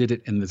they just did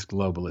it in this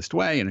globalist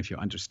way. And if you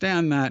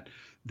understand that,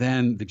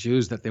 then the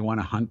Jews that they want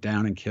to hunt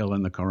down and kill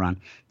in the Quran,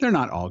 they're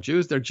not all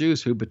Jews. They're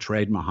Jews who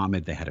betrayed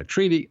Muhammad. They had a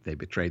treaty. They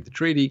betrayed the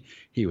treaty.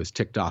 He was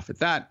ticked off at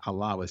that.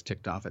 Allah was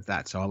ticked off at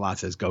that. So Allah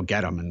says, go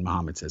get him. And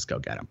Muhammad says, go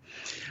get him.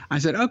 I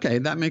said, okay,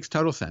 that makes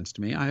total sense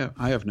to me.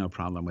 I have no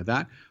problem with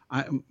that.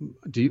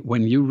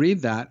 When you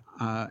read that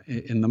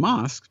in the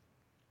mosque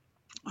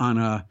on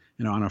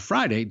a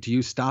Friday, do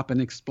you stop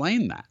and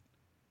explain that?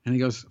 And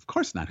he goes, of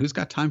course not. Who's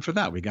got time for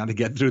that? We got to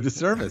get through the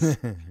service.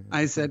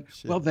 I said,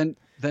 well, then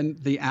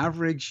the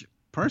average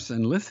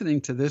person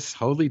listening to this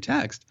holy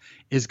text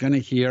is going to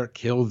hear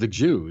kill the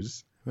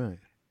Jews. Right.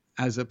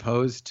 as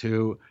opposed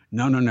to,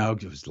 no,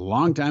 it was a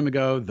long time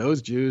ago,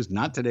 those Jews,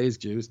 not today's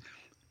Jews.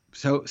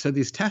 So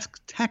these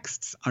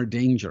texts are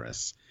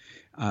dangerous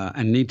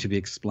and need to be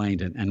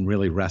explained and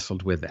really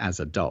wrestled with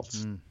as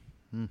adults.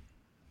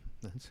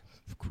 That's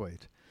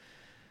quite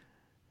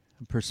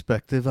a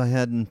perspective I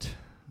hadn't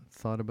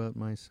thought about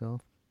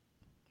myself.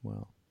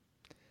 Wow.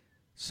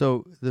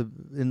 So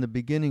in the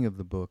beginning of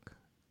the book,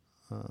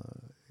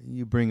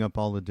 you bring up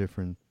all the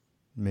different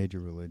major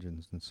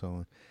religions and so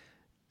on.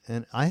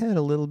 And I had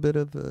a little bit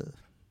of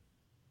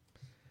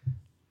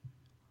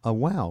a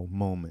wow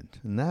moment,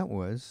 and that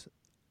was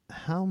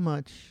how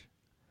much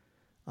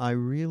I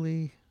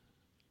really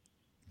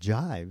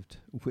jived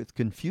with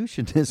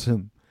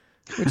Confucianism,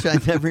 which I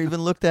never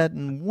even looked at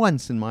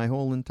once in my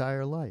whole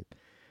entire life.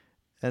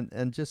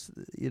 And just,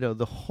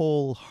 the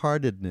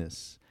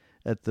wholeheartedness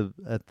at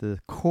the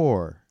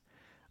core.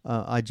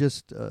 I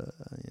just,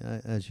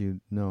 as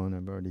you know, and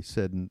I've already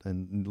said,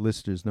 and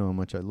listeners know how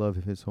much I love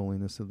His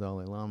Holiness the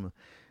Dalai Lama,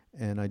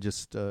 and I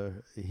just, I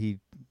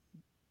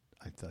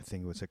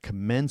think it was a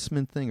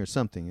commencement thing or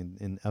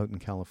something out in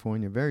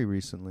California very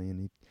recently, and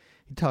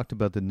he talked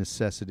about the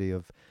necessity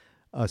of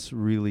us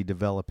really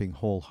developing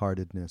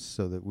wholeheartedness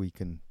so that we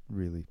can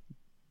really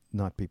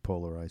not be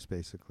polarized,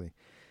 basically.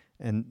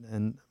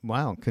 And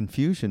wow,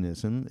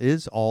 Confucianism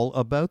is all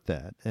about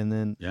that. And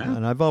then,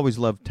 and I've always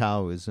loved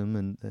Taoism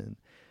and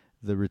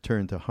the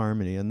return to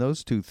harmony. And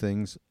those two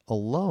things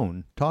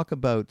alone talk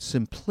about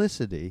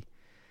simplicity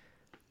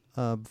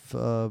of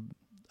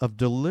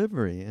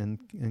delivery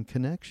and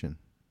connection.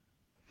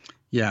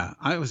 Yeah,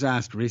 I was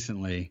asked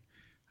recently.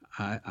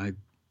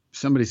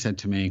 Somebody said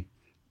to me,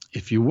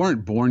 if you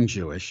weren't born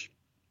Jewish,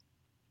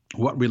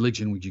 what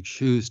religion would you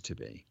choose to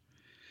be?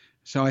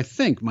 So I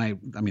think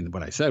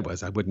what I said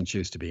was I wouldn't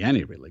choose to be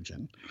any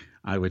religion.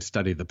 I would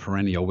study the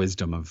perennial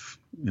wisdom of,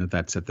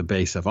 that's at the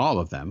base of all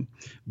of them.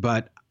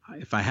 But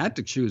if I had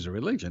to choose a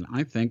religion,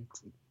 I think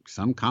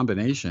some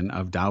combination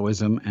of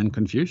Taoism and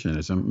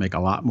Confucianism make a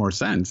lot more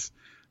sense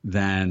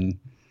than,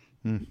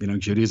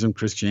 Judaism,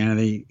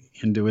 Christianity,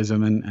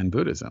 Hinduism, and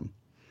Buddhism.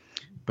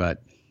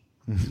 But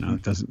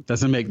it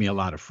doesn't make me a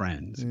lot of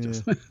friends.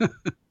 Yeah.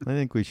 I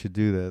think we should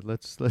do that.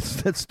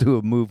 Let's do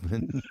a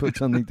movement and put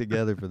something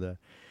together for that.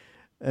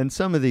 And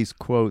some of these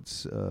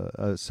quotes,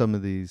 some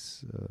of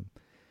these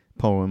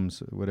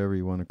poems, whatever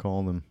you want to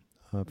call them,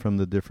 from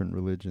the different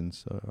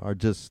religions are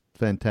just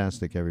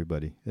fantastic,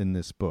 everybody, in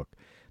this book.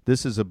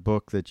 This is a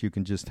book that you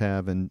can just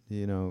have and,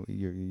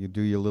 you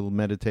do your little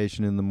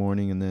meditation in the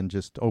morning and then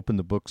just open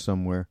the book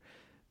somewhere,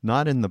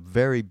 not in the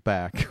very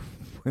back,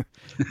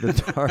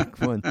 the dark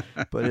one,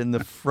 but in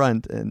the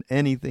front, and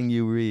anything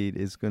you read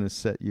is going to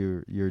set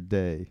your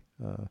day.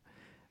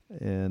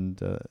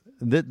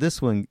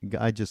 This one,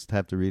 I just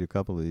have to read a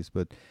couple of these,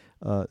 but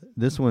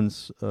this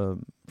one's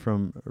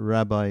from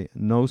Rabbi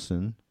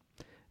Nosson,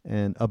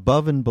 and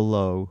above and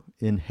below,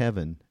 in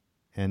heaven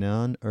and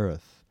on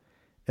earth,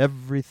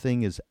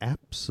 everything is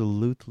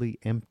absolutely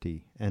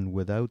empty and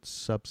without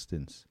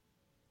substance.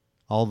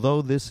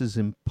 Although this is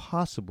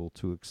impossible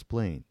to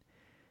explain,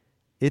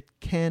 it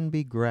can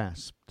be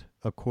grasped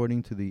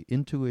according to the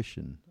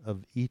intuition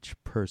of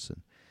each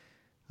person.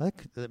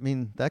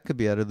 That could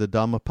be out of the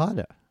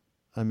Dhammapada.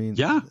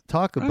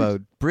 Talk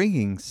about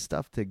bringing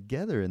stuff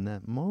together in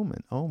that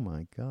moment. Oh,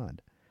 my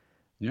God.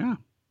 Yeah.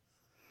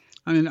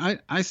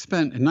 I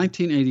spent, in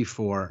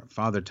 1984,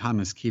 Father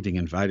Thomas Keating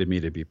invited me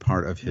to be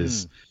part of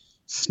his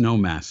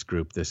Snowmass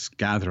group, this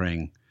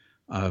gathering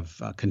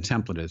of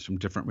contemplatives from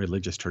different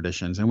religious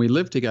traditions. And we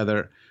lived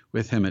together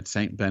with him at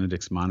St.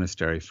 Benedict's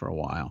Monastery for a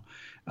while,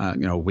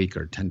 a week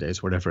or 10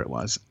 days, whatever it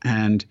was.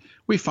 And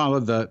we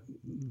followed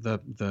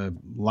the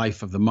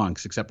life of the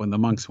monks, except when the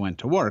monks went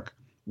to work,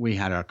 we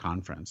had our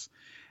conference.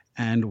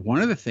 And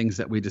one of the things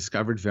that we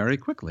discovered very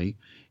quickly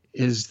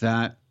is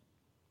that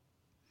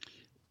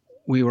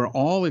we were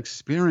all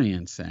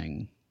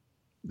experiencing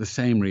the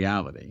same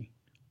reality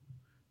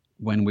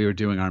when we were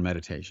doing our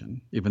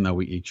meditation, even though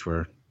we each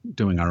were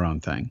doing our own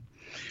thing.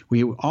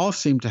 We all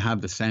seem to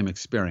have the same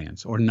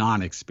experience or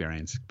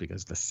non-experience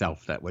because the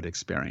self that would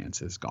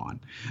experience is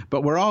gone.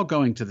 But we're all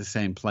going to the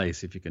same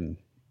place, if you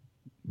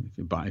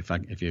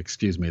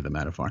excuse me the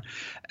metaphor.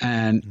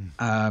 And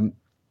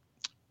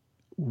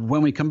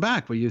when we come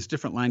back, we use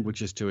different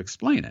languages to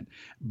explain it.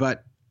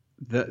 But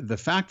the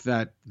fact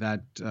that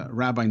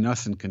Rabbi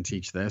Nosson can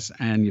teach this,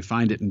 and you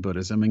find it in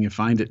Buddhism, and you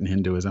find it in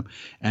Hinduism,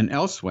 and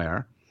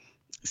elsewhere,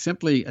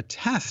 simply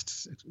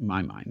attests, in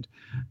my mind,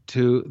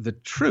 to the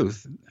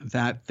truth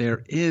that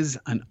there is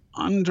an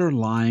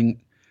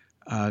underlying,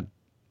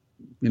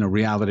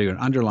 reality or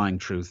underlying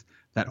truth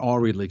that all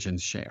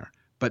religions share,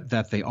 but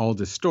that they all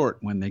distort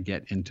when they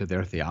get into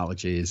their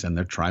theologies and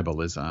their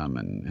tribalism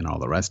and all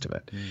the rest of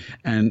it.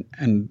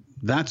 And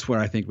that's where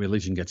I think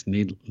religion gets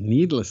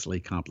needlessly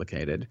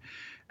complicated.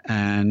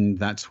 And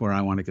that's where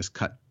I want to just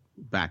cut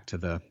back to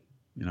the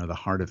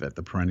heart of it,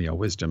 the perennial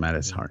wisdom at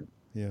its heart.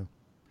 Yeah.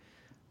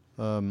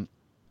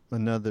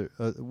 Another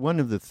one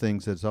of the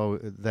things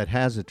that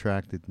has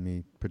attracted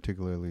me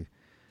particularly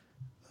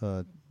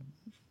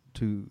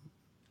to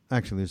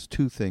actually, there's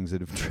two things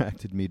that have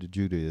attracted me to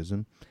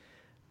Judaism.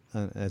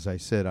 As I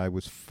said, I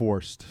was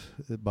forced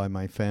by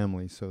my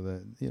family, so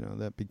that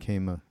that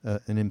became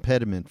an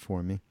impediment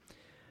for me.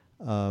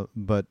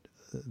 But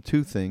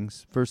two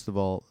things. First of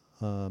all,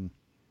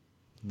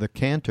 the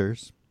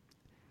cantors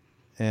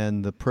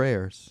and the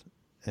prayers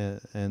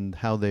and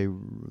how they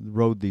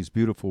rode these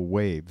beautiful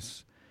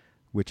waves,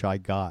 which I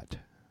got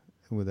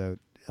without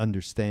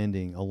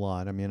understanding a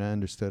lot. I mean, I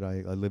understood.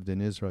 I lived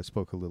in Israel. I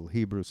spoke a little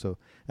Hebrew, so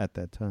at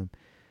that time.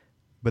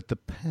 But the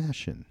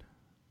passion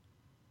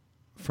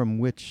from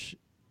which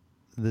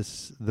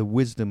the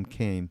wisdom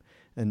came,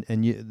 and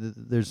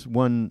there's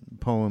one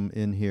poem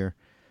in here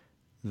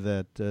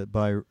that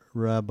by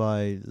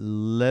Rabbi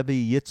Levi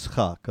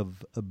Yitzchak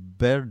of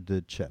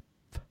Berdichev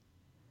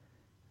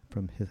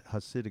from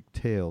Hasidic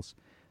Tales.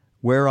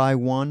 Where I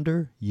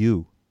wander,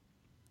 you.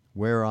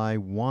 Where I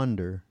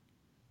wander,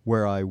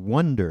 where I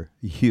wonder,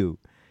 you.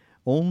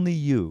 Only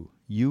you.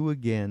 You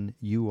again,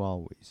 you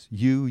always.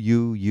 You,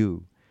 you,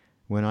 you.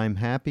 When I'm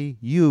happy,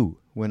 you.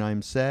 When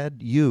I'm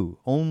sad, you.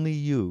 Only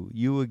you.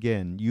 You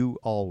again, you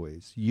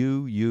always.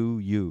 You, you,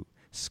 you.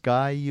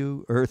 Sky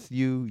you, earth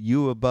you,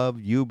 you above,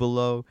 you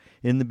below.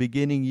 In the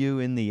beginning you,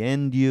 in the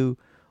end you.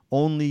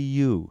 Only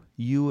you.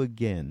 You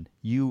again,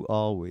 you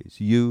always.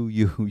 You,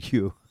 you,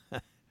 you.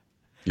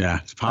 Yeah,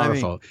 it's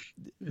powerful.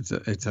 I mean,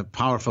 it's a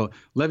powerful.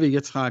 Levi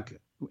Yitzchak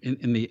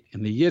in the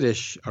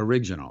Yiddish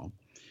original,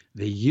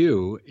 the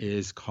 "you"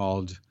 is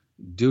called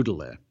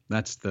doodle.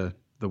 That's the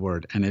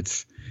word, and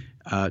it's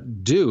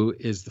do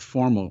is the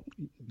formal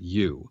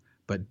 "you,"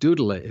 but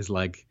doodle is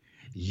like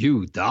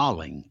you,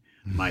 darling,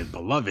 my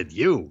beloved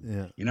you.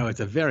 Yeah.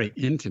 It's a very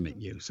intimate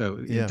you. So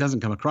it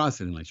doesn't come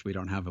across in English. We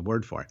don't have a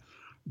word for it.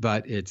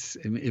 But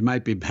it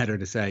might be better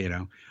to say,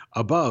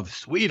 above,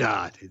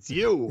 sweetheart, it's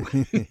you,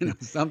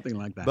 something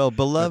like that. Well,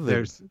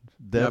 beloved,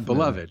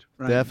 beloved,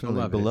 right?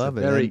 Definitely, beloved.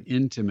 It's a very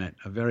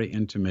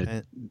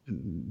intimate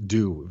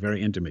do,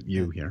 very intimate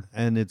you here.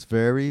 And it's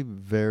very,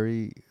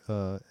 very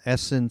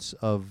essence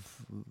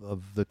of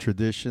the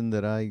tradition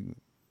that I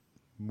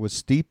was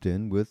steeped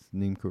in with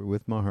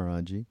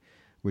Maharaji,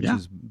 which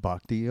is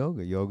bhakti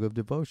yoga of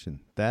devotion.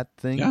 That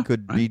thing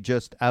could be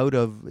just out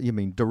of,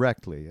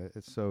 directly.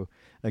 So,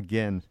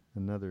 again,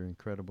 another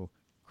incredible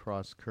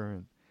cross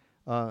current.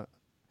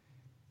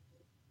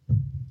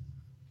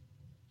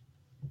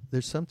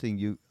 There's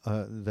something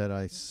that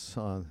I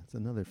saw. It's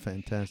another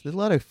fantastic. There's a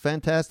lot of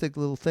fantastic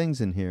little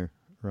things in here,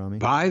 Rami.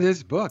 Buy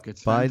this book.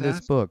 It's fantastic. Buy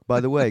this book. By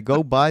the way,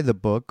 go buy the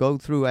book. Go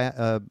through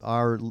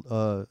our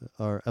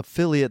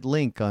affiliate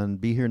link on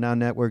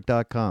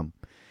BeHereNowNetwork.com.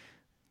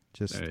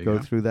 Just go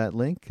through that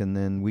link, and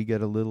then we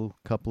get a little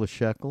couple of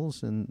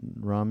shekels, and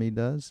Rami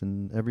does,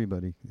 and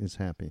everybody is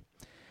happy.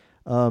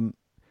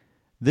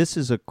 This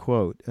is a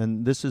quote,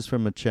 and this is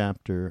from a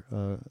chapter,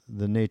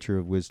 The Nature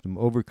of Wisdom,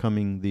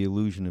 Overcoming the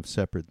Illusion of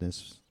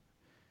Separateness.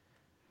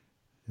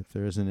 If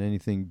there isn't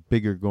anything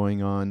bigger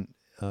going on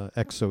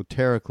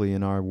exoterically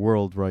in our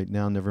world right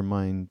now, never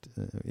mind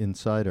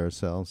inside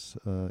ourselves,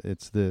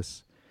 it's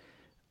this.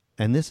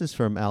 And this is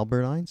from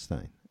Albert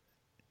Einstein.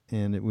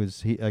 And it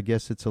was I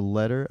guess it's a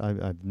letter.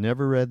 I've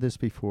never read this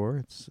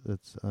before.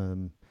 It's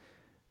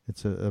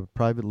a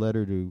private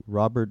letter to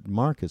Robert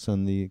Marcus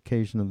on the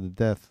occasion of the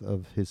death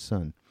of his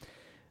son.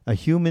 A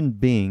human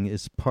being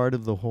is part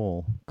of the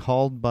whole,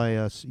 called by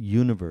us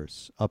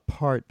universe, a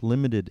part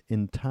limited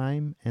in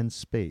time and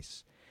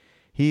space.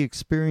 He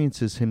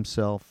experiences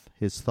himself,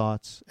 his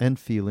thoughts and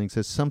feelings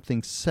as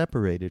something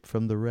separated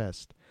from the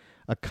rest,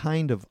 a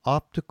kind of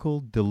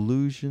optical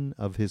delusion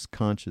of his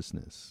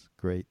consciousness.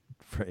 Great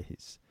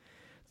phrase.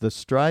 The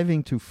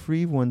striving to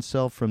free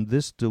oneself from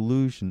this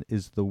delusion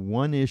is the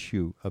one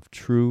issue of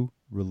true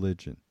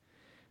religion.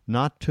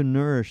 Not to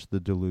nourish the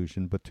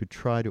delusion, but to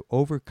try to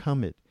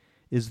overcome it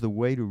is the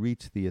way to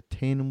reach the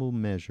attainable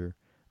measure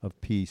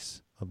of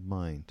peace of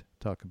mind.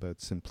 Talk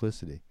about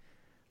simplicity.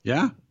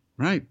 Yeah,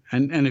 right.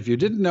 And if you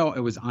didn't know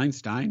it was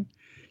Einstein,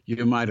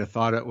 you might have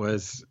thought it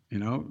was,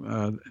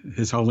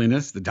 His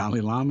Holiness, the Dalai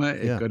Lama.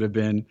 It could have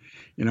been,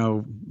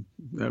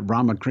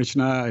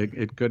 Ramakrishna.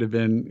 It could have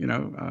been,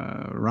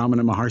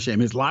 Ramana Maharshi. I mean,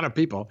 there's a lot of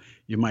people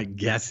you might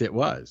guess it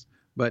was,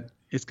 but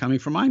it's coming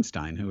from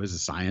Einstein, who is a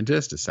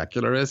scientist, a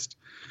secularist,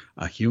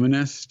 a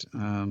humanist.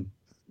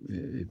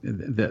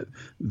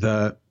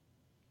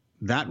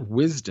 That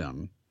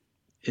wisdom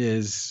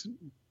is,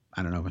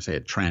 I don't know if I say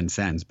it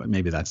transcends, but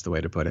maybe that's the way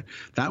to put it.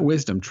 That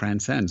wisdom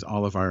transcends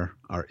all of our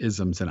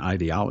isms and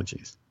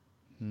ideologies.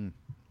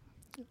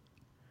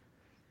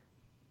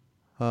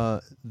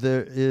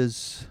 There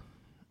is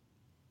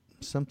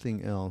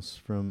something else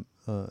from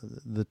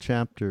the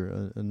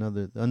chapter,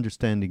 another,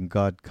 Understanding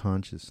God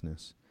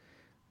Consciousness,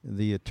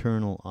 the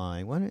Eternal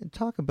I. Why don't you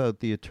talk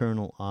about the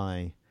Eternal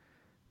I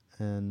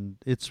and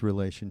its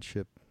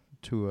relationship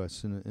to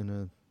us in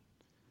a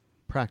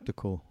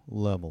practical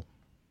level?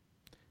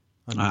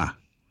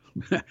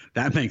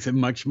 That makes it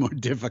much more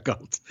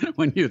difficult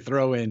when you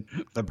throw in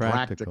the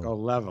practical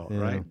level,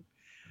 right?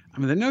 I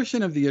mean, the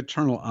notion of the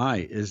eternal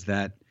I is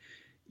that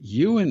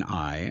you and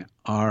I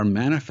are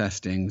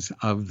manifestings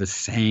of the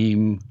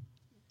same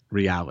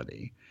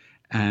reality,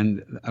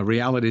 and a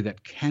reality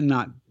that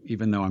cannot,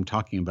 even though I'm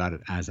talking about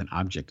it as an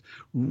object,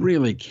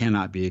 really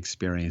cannot be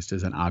experienced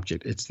as an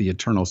object. It's the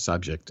eternal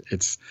subject.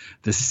 It's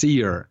the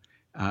seer,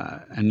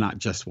 and not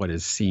just what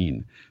is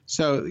seen.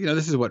 So,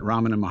 this is what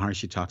Ramana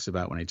Maharshi talks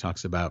about when he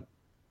talks about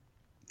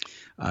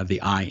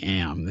the I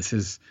am. This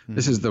is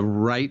the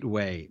right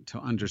way to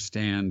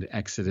understand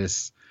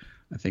Exodus.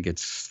 I think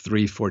it's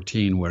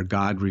 3:14, where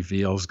God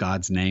reveals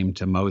God's name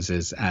to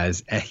Moses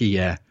as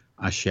Ehyeh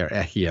Asher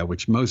Ehyeh,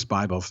 which most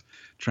Bibles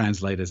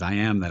translate as I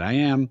am that I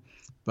am,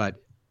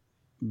 but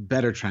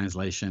better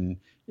translation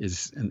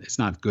is, and it's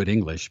not good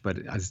English, but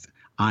as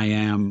I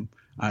am.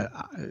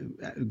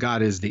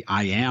 God is the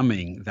I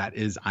aming that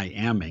is I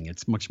aming.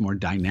 It's much more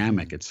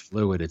dynamic. It's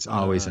fluid. It's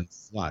always in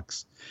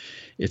flux.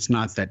 It's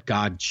not that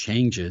God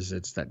changes.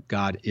 It's that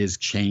God is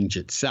change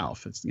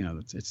itself. It's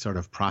it's sort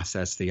of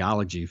process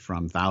theology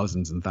from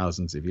thousands and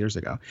thousands of years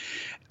ago.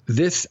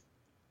 This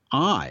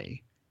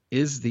I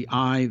is the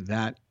I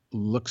that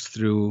looks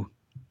through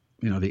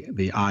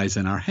the eyes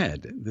in our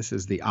head. This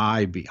is the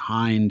I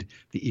behind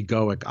the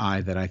egoic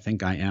I that I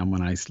think I am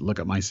when I look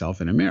at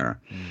myself in a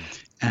mirror.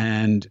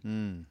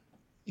 And,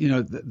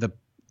 the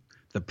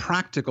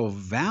practical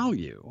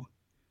value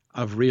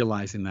of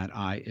realizing that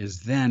I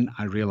is then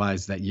I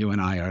realize that you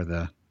and I are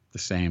the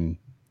same.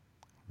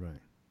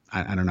 Right.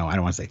 I don't know. I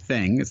don't want to say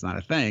thing. It's not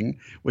a thing.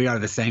 We are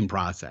the same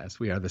process.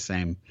 We are the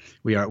same.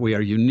 We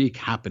are unique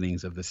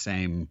happenings of the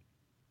same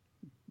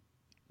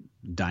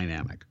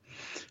dynamic.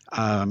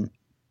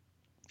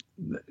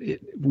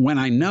 When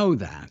I know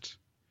that,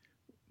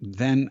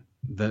 then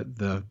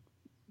the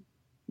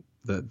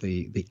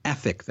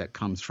ethic that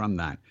comes from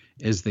that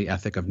is the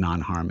ethic of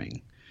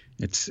non-harming.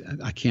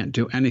 I can't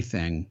do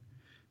anything.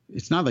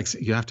 It's not like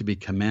you have to be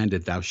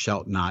commanded, thou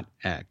shalt not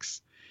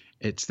X.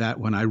 It's that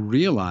when I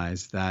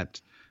realize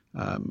that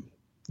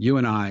you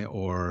and I,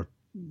 or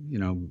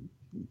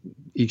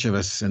each of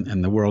us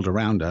in the world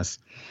around us,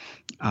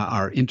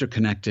 are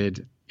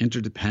interconnected,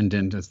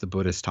 interdependent, as the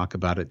Buddhists talk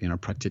about it,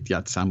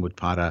 pratityat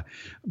samutpada.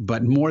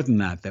 But more than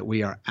that, that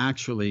we are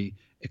actually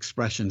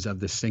expressions of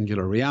this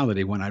singular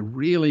reality. When I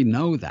really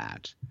know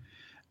that,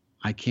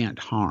 I can't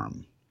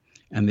harm.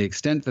 And the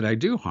extent that I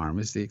do harm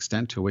is the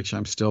extent to which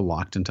I'm still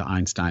locked into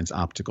Einstein's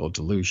optical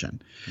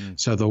delusion.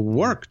 So the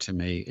work to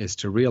me is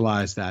to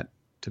realize that,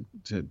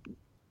 to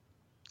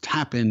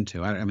tap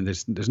into, I mean,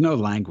 there's no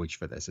language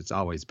for this. It's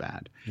always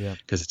bad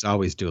because it's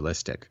always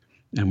dualistic.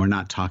 And we're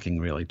not talking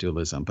really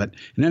dualism. But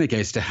in any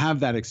case, to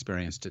have that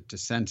experience, to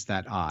sense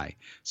that I.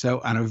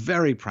 So on a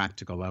very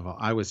practical level,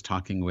 I was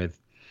talking with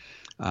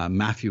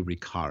Matthew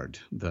Ricard,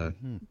 the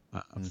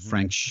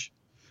French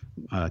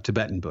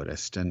Tibetan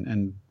Buddhist,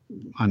 and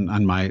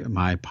on my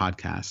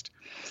podcast.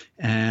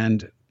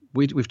 And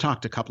we've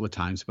talked a couple of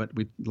times, but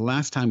the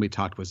last time we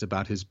talked was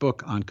about his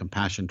book on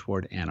compassion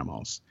toward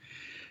animals.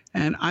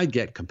 And I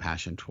get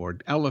compassion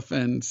toward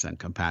elephants and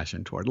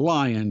compassion toward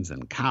lions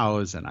and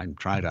cows, and I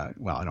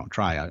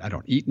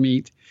don't eat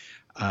meat.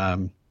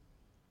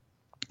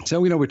 So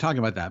we're talking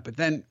about that. But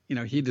then,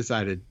 he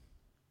decided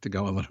to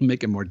go a little,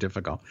 make it more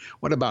difficult.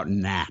 What about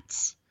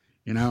gnats?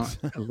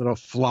 Little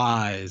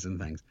flies and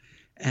things.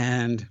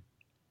 And,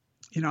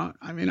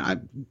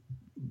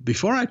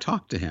 before I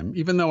talked to him,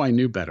 even though I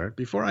knew better,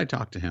 before I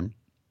talked to him,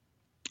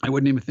 I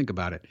wouldn't even think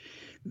about it.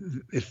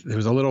 If there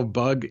was a little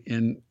bug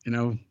in,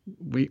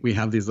 we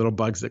have these little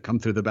bugs that come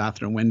through the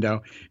bathroom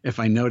window. If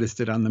I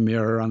noticed it on the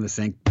mirror or on the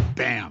sink,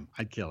 bam,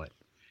 I'd kill it.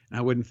 And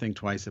I wouldn't think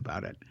twice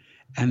about it.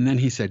 And then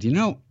he said,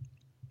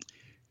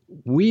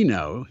 we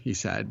know, he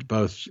said,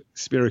 both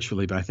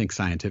spiritually, but I think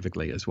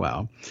scientifically as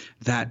well,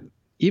 that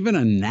even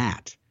a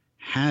gnat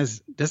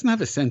doesn't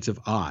have a sense of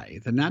I.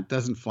 The gnat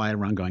doesn't fly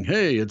around going,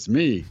 hey, it's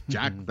me,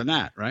 Jack the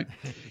gnat, right?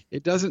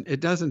 It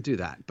doesn't do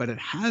that, but it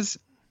has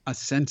a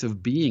sense of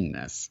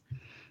beingness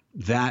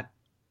that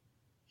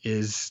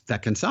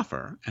can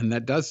suffer, and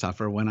that does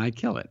suffer when I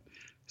kill it.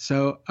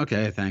 So,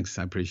 okay, thanks,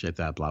 I appreciate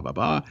that, blah, blah,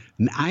 blah.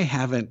 And I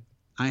haven't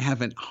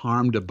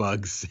harmed a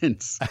bug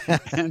since.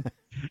 And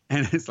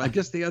it's like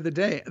just the other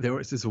day, there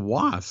was this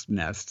wasp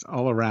nest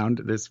all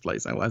around this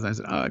place I was. I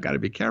said, I got to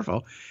be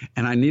careful.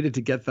 And I needed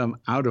to get them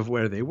out of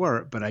where they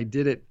were, but I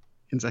did it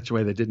in such a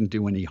way that didn't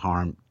do any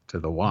harm to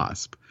the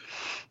wasp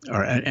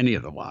or any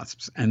of the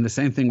wasps. And the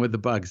same thing with the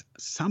bugs.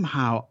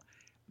 Somehow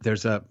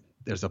there's a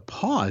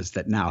pause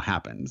that now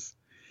happens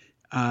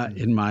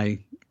in my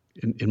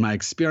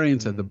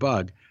experience of the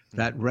bug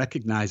that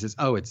recognizes,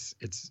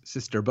 it's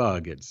sister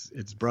bug,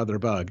 it's brother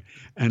bug,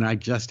 and I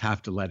just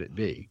have to let it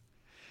be.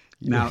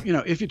 Now,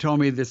 if you told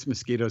me this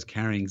mosquito's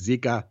carrying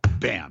Zika,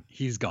 bam,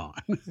 he's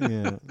gone.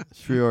 Yeah,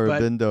 Sri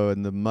Aurobindo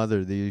and the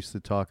mother, they used to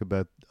talk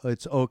about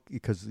it's okay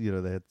because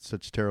they had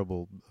such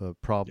terrible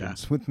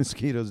problems with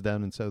mosquitoes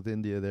down in South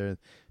India. There,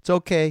 it's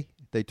okay.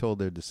 They told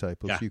their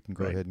disciples, you can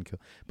go ahead and kill.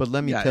 But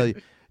let me tell you,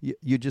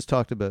 you just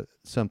talked about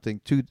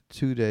something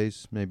 2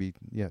 days, maybe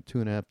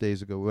 2.5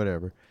 days ago,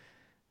 whatever.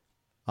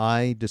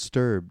 I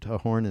disturbed a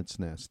hornet's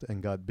nest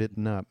and got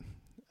bitten up.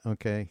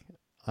 Okay,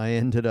 I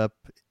ended up.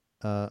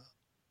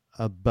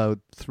 about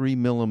 3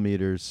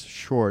 millimeters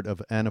short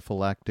of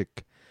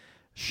anaphylactic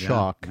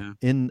shock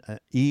in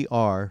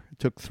ER. It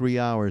took 3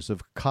 hours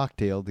of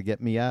cocktail to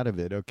get me out of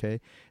it, okay?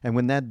 And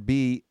when that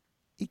bee,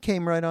 he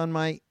came right on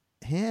my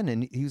hand,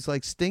 and he was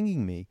like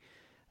stinging me.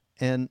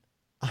 And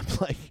I'm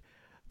like,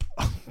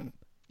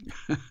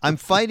 I'm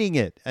fighting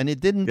it, and it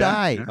didn't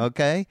die,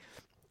 okay?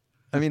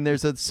 I mean,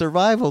 there's a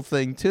survival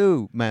thing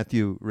too,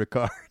 Matthew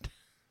Ricard.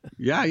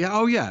 Yeah.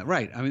 Oh, yeah.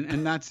 Right. I mean,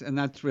 and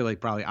that's really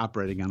probably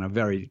operating on a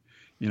very,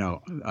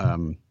 not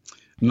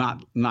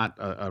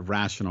a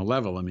rational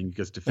level. I mean,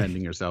 just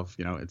defending yourself.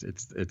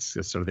 It's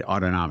just sort of the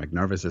autonomic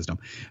nervous system.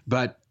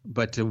 But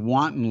to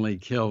wantonly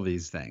kill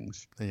these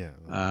things,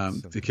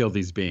 to kill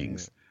these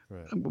beings,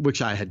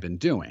 which I had been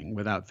doing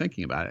without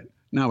thinking about it.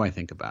 Now I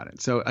think about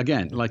it. So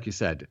again, like you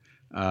said,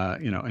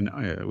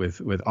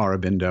 with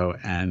Aurobindo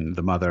and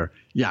the mother,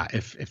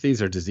 if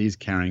these are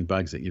disease-carrying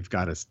bugs that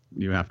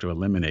you have to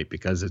eliminate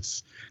because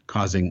it's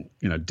causing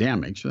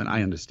damage, then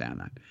I understand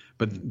that.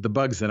 But the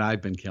bugs that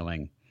I've been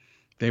killing,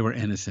 they were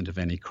innocent of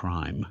any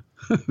crime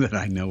that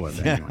I know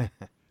of anyway.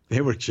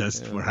 They were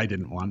just where I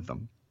didn't want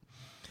them.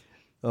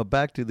 Well,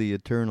 back to the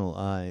eternal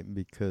eye,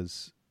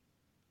 because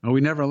we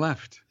never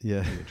left. The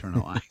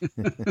eternal eye.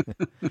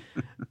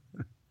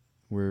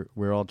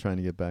 We're all trying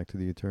to get back to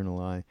the eternal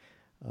eye.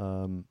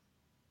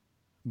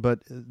 But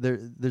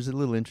there's a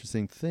little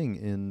interesting thing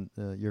in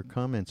your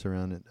comments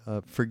around it.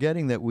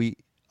 Forgetting that we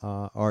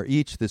are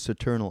each this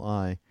eternal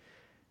eye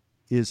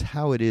is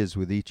how it is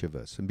with each of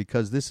us. And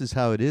because this is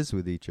how it is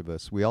with each of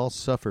us, we all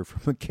suffer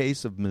from a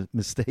case of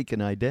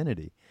mistaken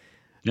identity.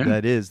 Yeah.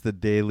 That is the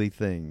daily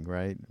thing,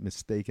 right?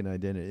 Mistaken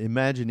identity.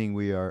 Imagining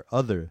we are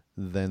other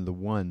than the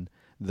one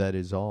that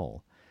is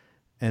all.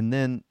 And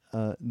then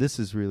this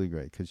is really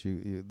great because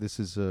this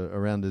is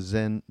around the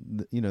Zen,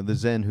 the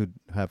Zen who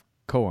have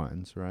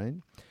koans, right?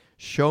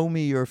 Show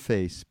me your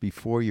face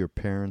before your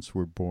parents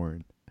were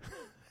born.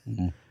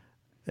 Mm-hmm.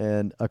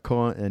 And a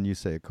koan, and you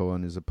say a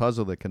koan is a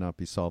puzzle that cannot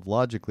be solved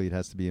logically. It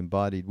has to be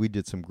embodied. We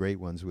did some great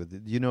ones with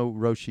it. You know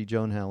Roshi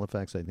Joan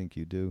Halifax? I think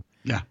you do.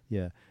 Yeah.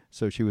 Yeah.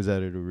 So she was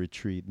at a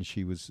retreat, and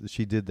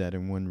she did that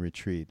in one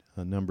retreat,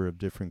 a number of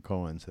different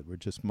koans that were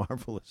just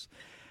marvelous.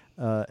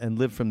 And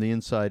live from the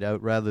inside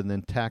out rather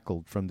than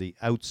tackled from the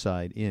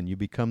outside in. You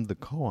become the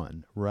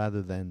koan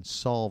rather than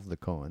solve the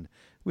koan,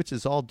 which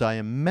is all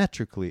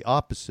diametrically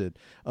opposite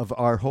of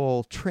our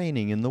whole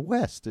training in the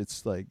West.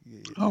 It's like...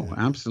 Oh,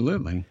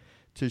 absolutely.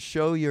 To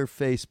show your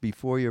face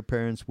before your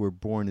parents were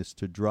born is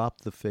to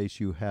drop the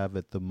face you have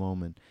at the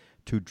moment,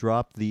 to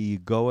drop the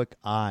egoic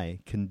I,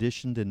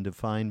 conditioned and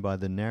defined by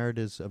the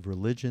narratives of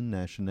religion,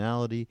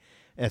 nationality,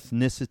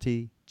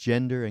 ethnicity,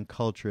 gender, and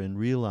culture, and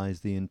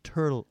realize the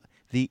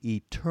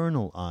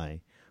eternal I,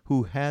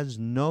 who has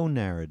no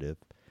narrative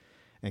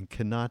and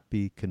cannot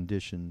be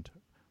conditioned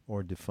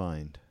or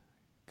defined.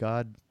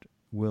 God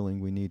willing,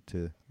 we need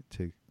to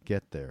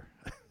get there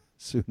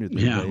sooner than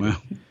later.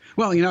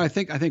 Well, I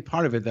think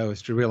part of it though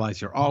is to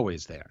realize you're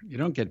always there. You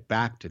don't get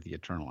back to the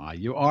eternal I.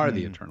 You are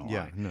the eternal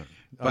I. No.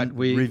 But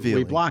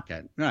we block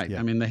it, right? Yeah.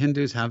 I mean, the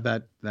Hindus have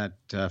that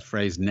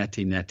phrase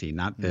 "neti neti,"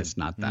 not this,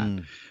 not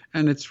that,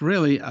 and it's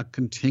really a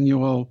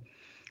continual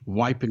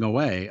wiping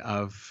away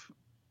of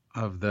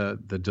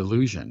the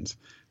delusions.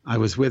 I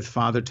was with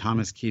Father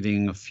Thomas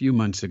Keating a few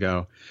months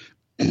ago.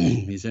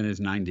 He's in his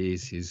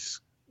 90s.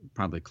 He's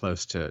probably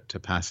close to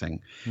passing.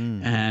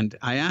 And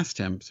I asked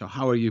him, so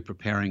how are you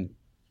preparing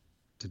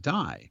to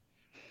die?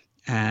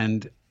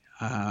 And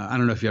I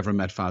don't know if you ever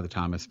met Father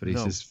Thomas, but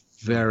he's this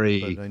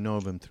very... But I know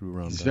of him through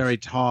Ram Dass. He's very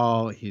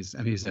tall. He's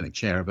in a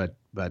chair, but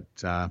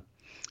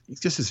he's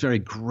just this very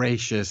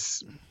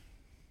gracious,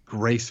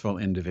 graceful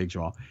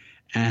individual.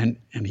 And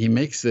he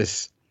makes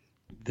this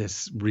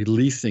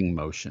releasing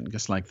motion,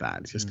 just like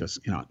that. It just goes,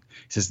 he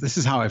says, this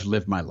is how I've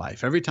lived my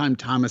life. Every time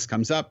Thomas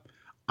comes up,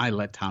 I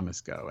let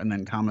Thomas go. And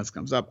then Thomas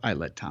comes up, I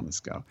let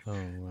Thomas go. Oh,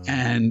 wow.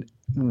 And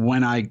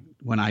when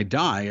I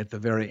die at the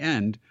very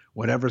end,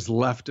 whatever's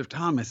left of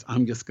Thomas,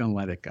 I'm just going to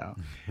let it go.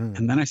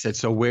 And then I said,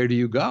 so where do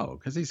you go?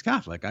 Because he's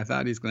Catholic. I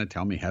thought he's going to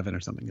tell me heaven or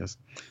something. He goes,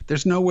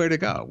 there's nowhere to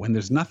go. When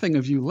there's nothing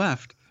of you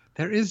left,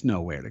 there is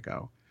nowhere to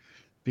go.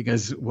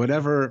 Because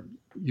whatever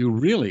you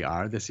really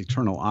are, this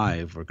eternal I,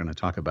 if we're going to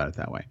talk about it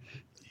that way,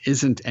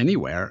 isn't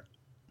anywhere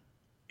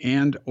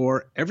and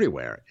or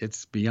everywhere.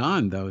 It's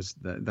beyond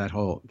that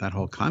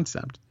whole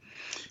concept.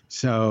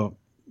 So,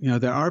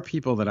 there are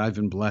people that I've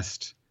been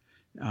blessed,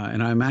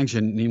 and I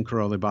imagine Neem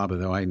Karoli Baba,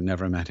 though I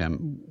never met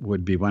him,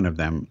 would be one of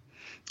them.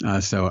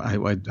 So I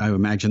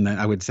imagine that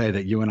I would say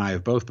that you and I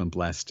have both been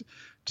blessed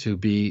to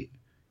be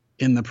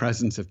in the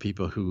presence of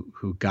people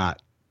who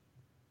got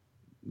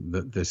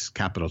this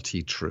capital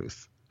T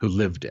truth, who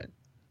lived it,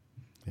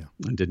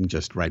 and didn't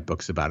just write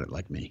books about it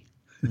like me.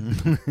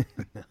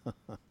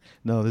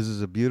 No, this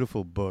is a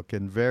beautiful book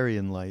and very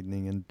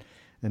enlightening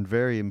and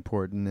very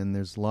important, and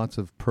there's lots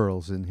of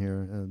pearls in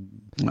here.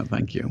 Well,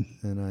 thank you.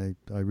 And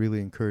I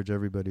really encourage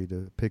everybody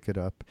to pick it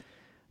up.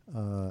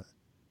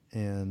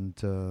 And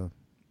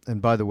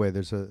and by the way,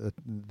 there's I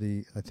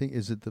think,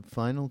 is it the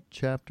final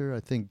chapter? I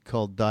think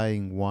called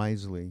 "Dying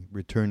Wisely: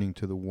 Returning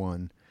to the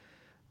One,"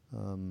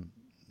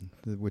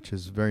 which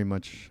is very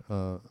much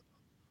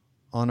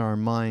on our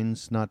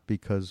minds, not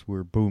because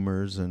we're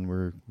boomers and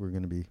we're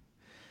going to be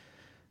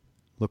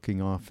looking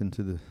off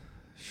into the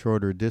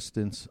shorter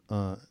distance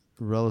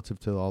relative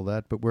to all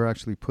that, but we're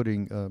actually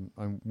putting.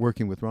 I'm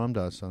working with Ram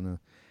Dass on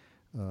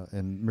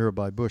and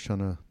Mirabai Bush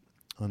on a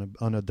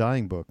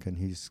dying book, and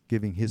he's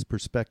giving his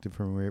perspective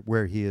from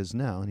where he is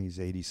now, and he's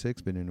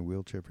 86, been in a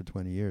wheelchair for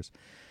 20 years.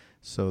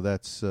 So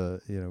that's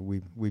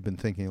we've been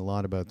thinking a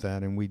lot about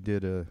that, and we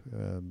did a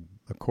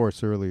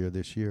course earlier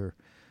this year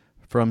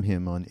from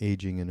him on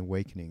aging and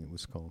awakening. It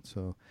was called.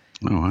 So.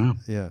 Oh wow!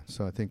 Yeah,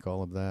 so I think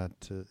all of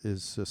that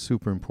is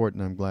super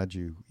important. I'm glad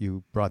you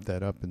brought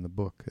that up in the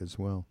book as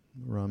well,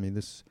 Rami.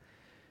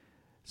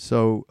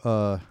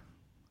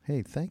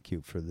 Hey, thank you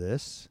for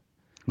this.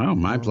 Oh,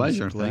 my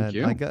pleasure. Thank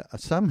you. I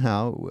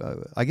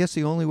guess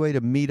the only way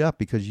to meet up,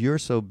 because you're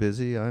so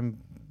busy, I'm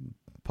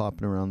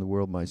popping around the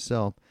world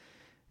myself,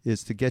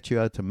 is to get you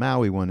out to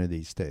Maui one of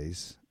these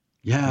days.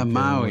 Yeah, okay,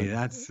 Maui.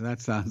 That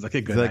sounds like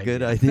a good idea. Is that a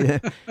good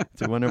idea?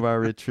 To one of our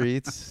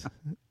retreats.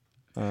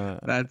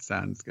 That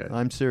sounds good.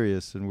 I'm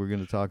serious, and we're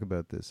going to talk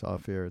about this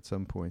off air at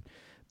some point.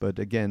 But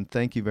again,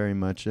 thank you very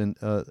much. And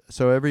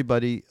so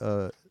everybody,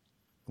 I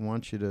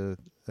want you to,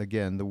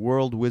 again, the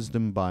World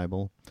Wisdom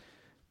Bible,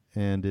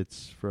 and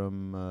it's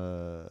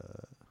from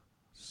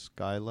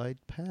Skylight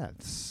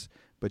Paths.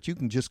 But you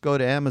can just go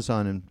to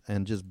Amazon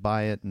and just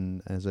buy it,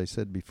 and as I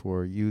said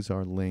before, use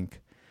our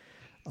link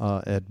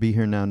at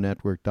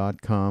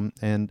BeHereNowNetwork.com.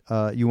 And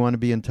you want to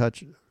be in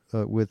touch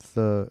with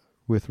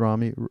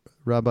Rami.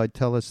 Rabbi,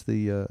 tell us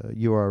the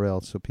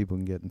URL so people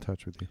can get in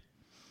touch with you.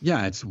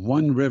 Yeah, it's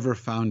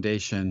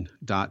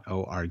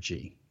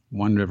oneriverfoundation.org.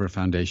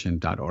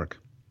 oneriverfoundation.org.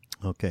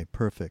 Okay,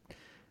 perfect.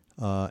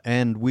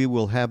 And we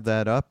will have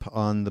that up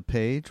on the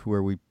page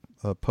where we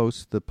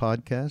post the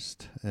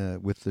podcast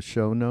with the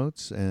show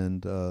notes,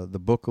 and the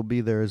book will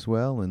be there as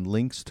well, and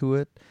links to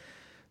it.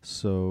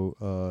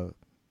 So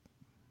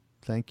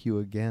thank you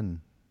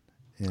again.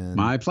 And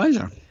my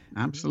pleasure.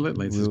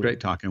 Absolutely. This is great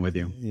talking with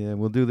you. Yeah,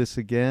 we'll do this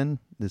again.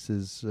 This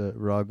is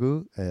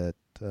Raghu at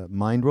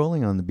Mind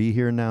Rolling on the Be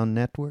Here Now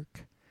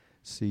Network.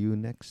 See you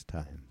next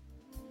time.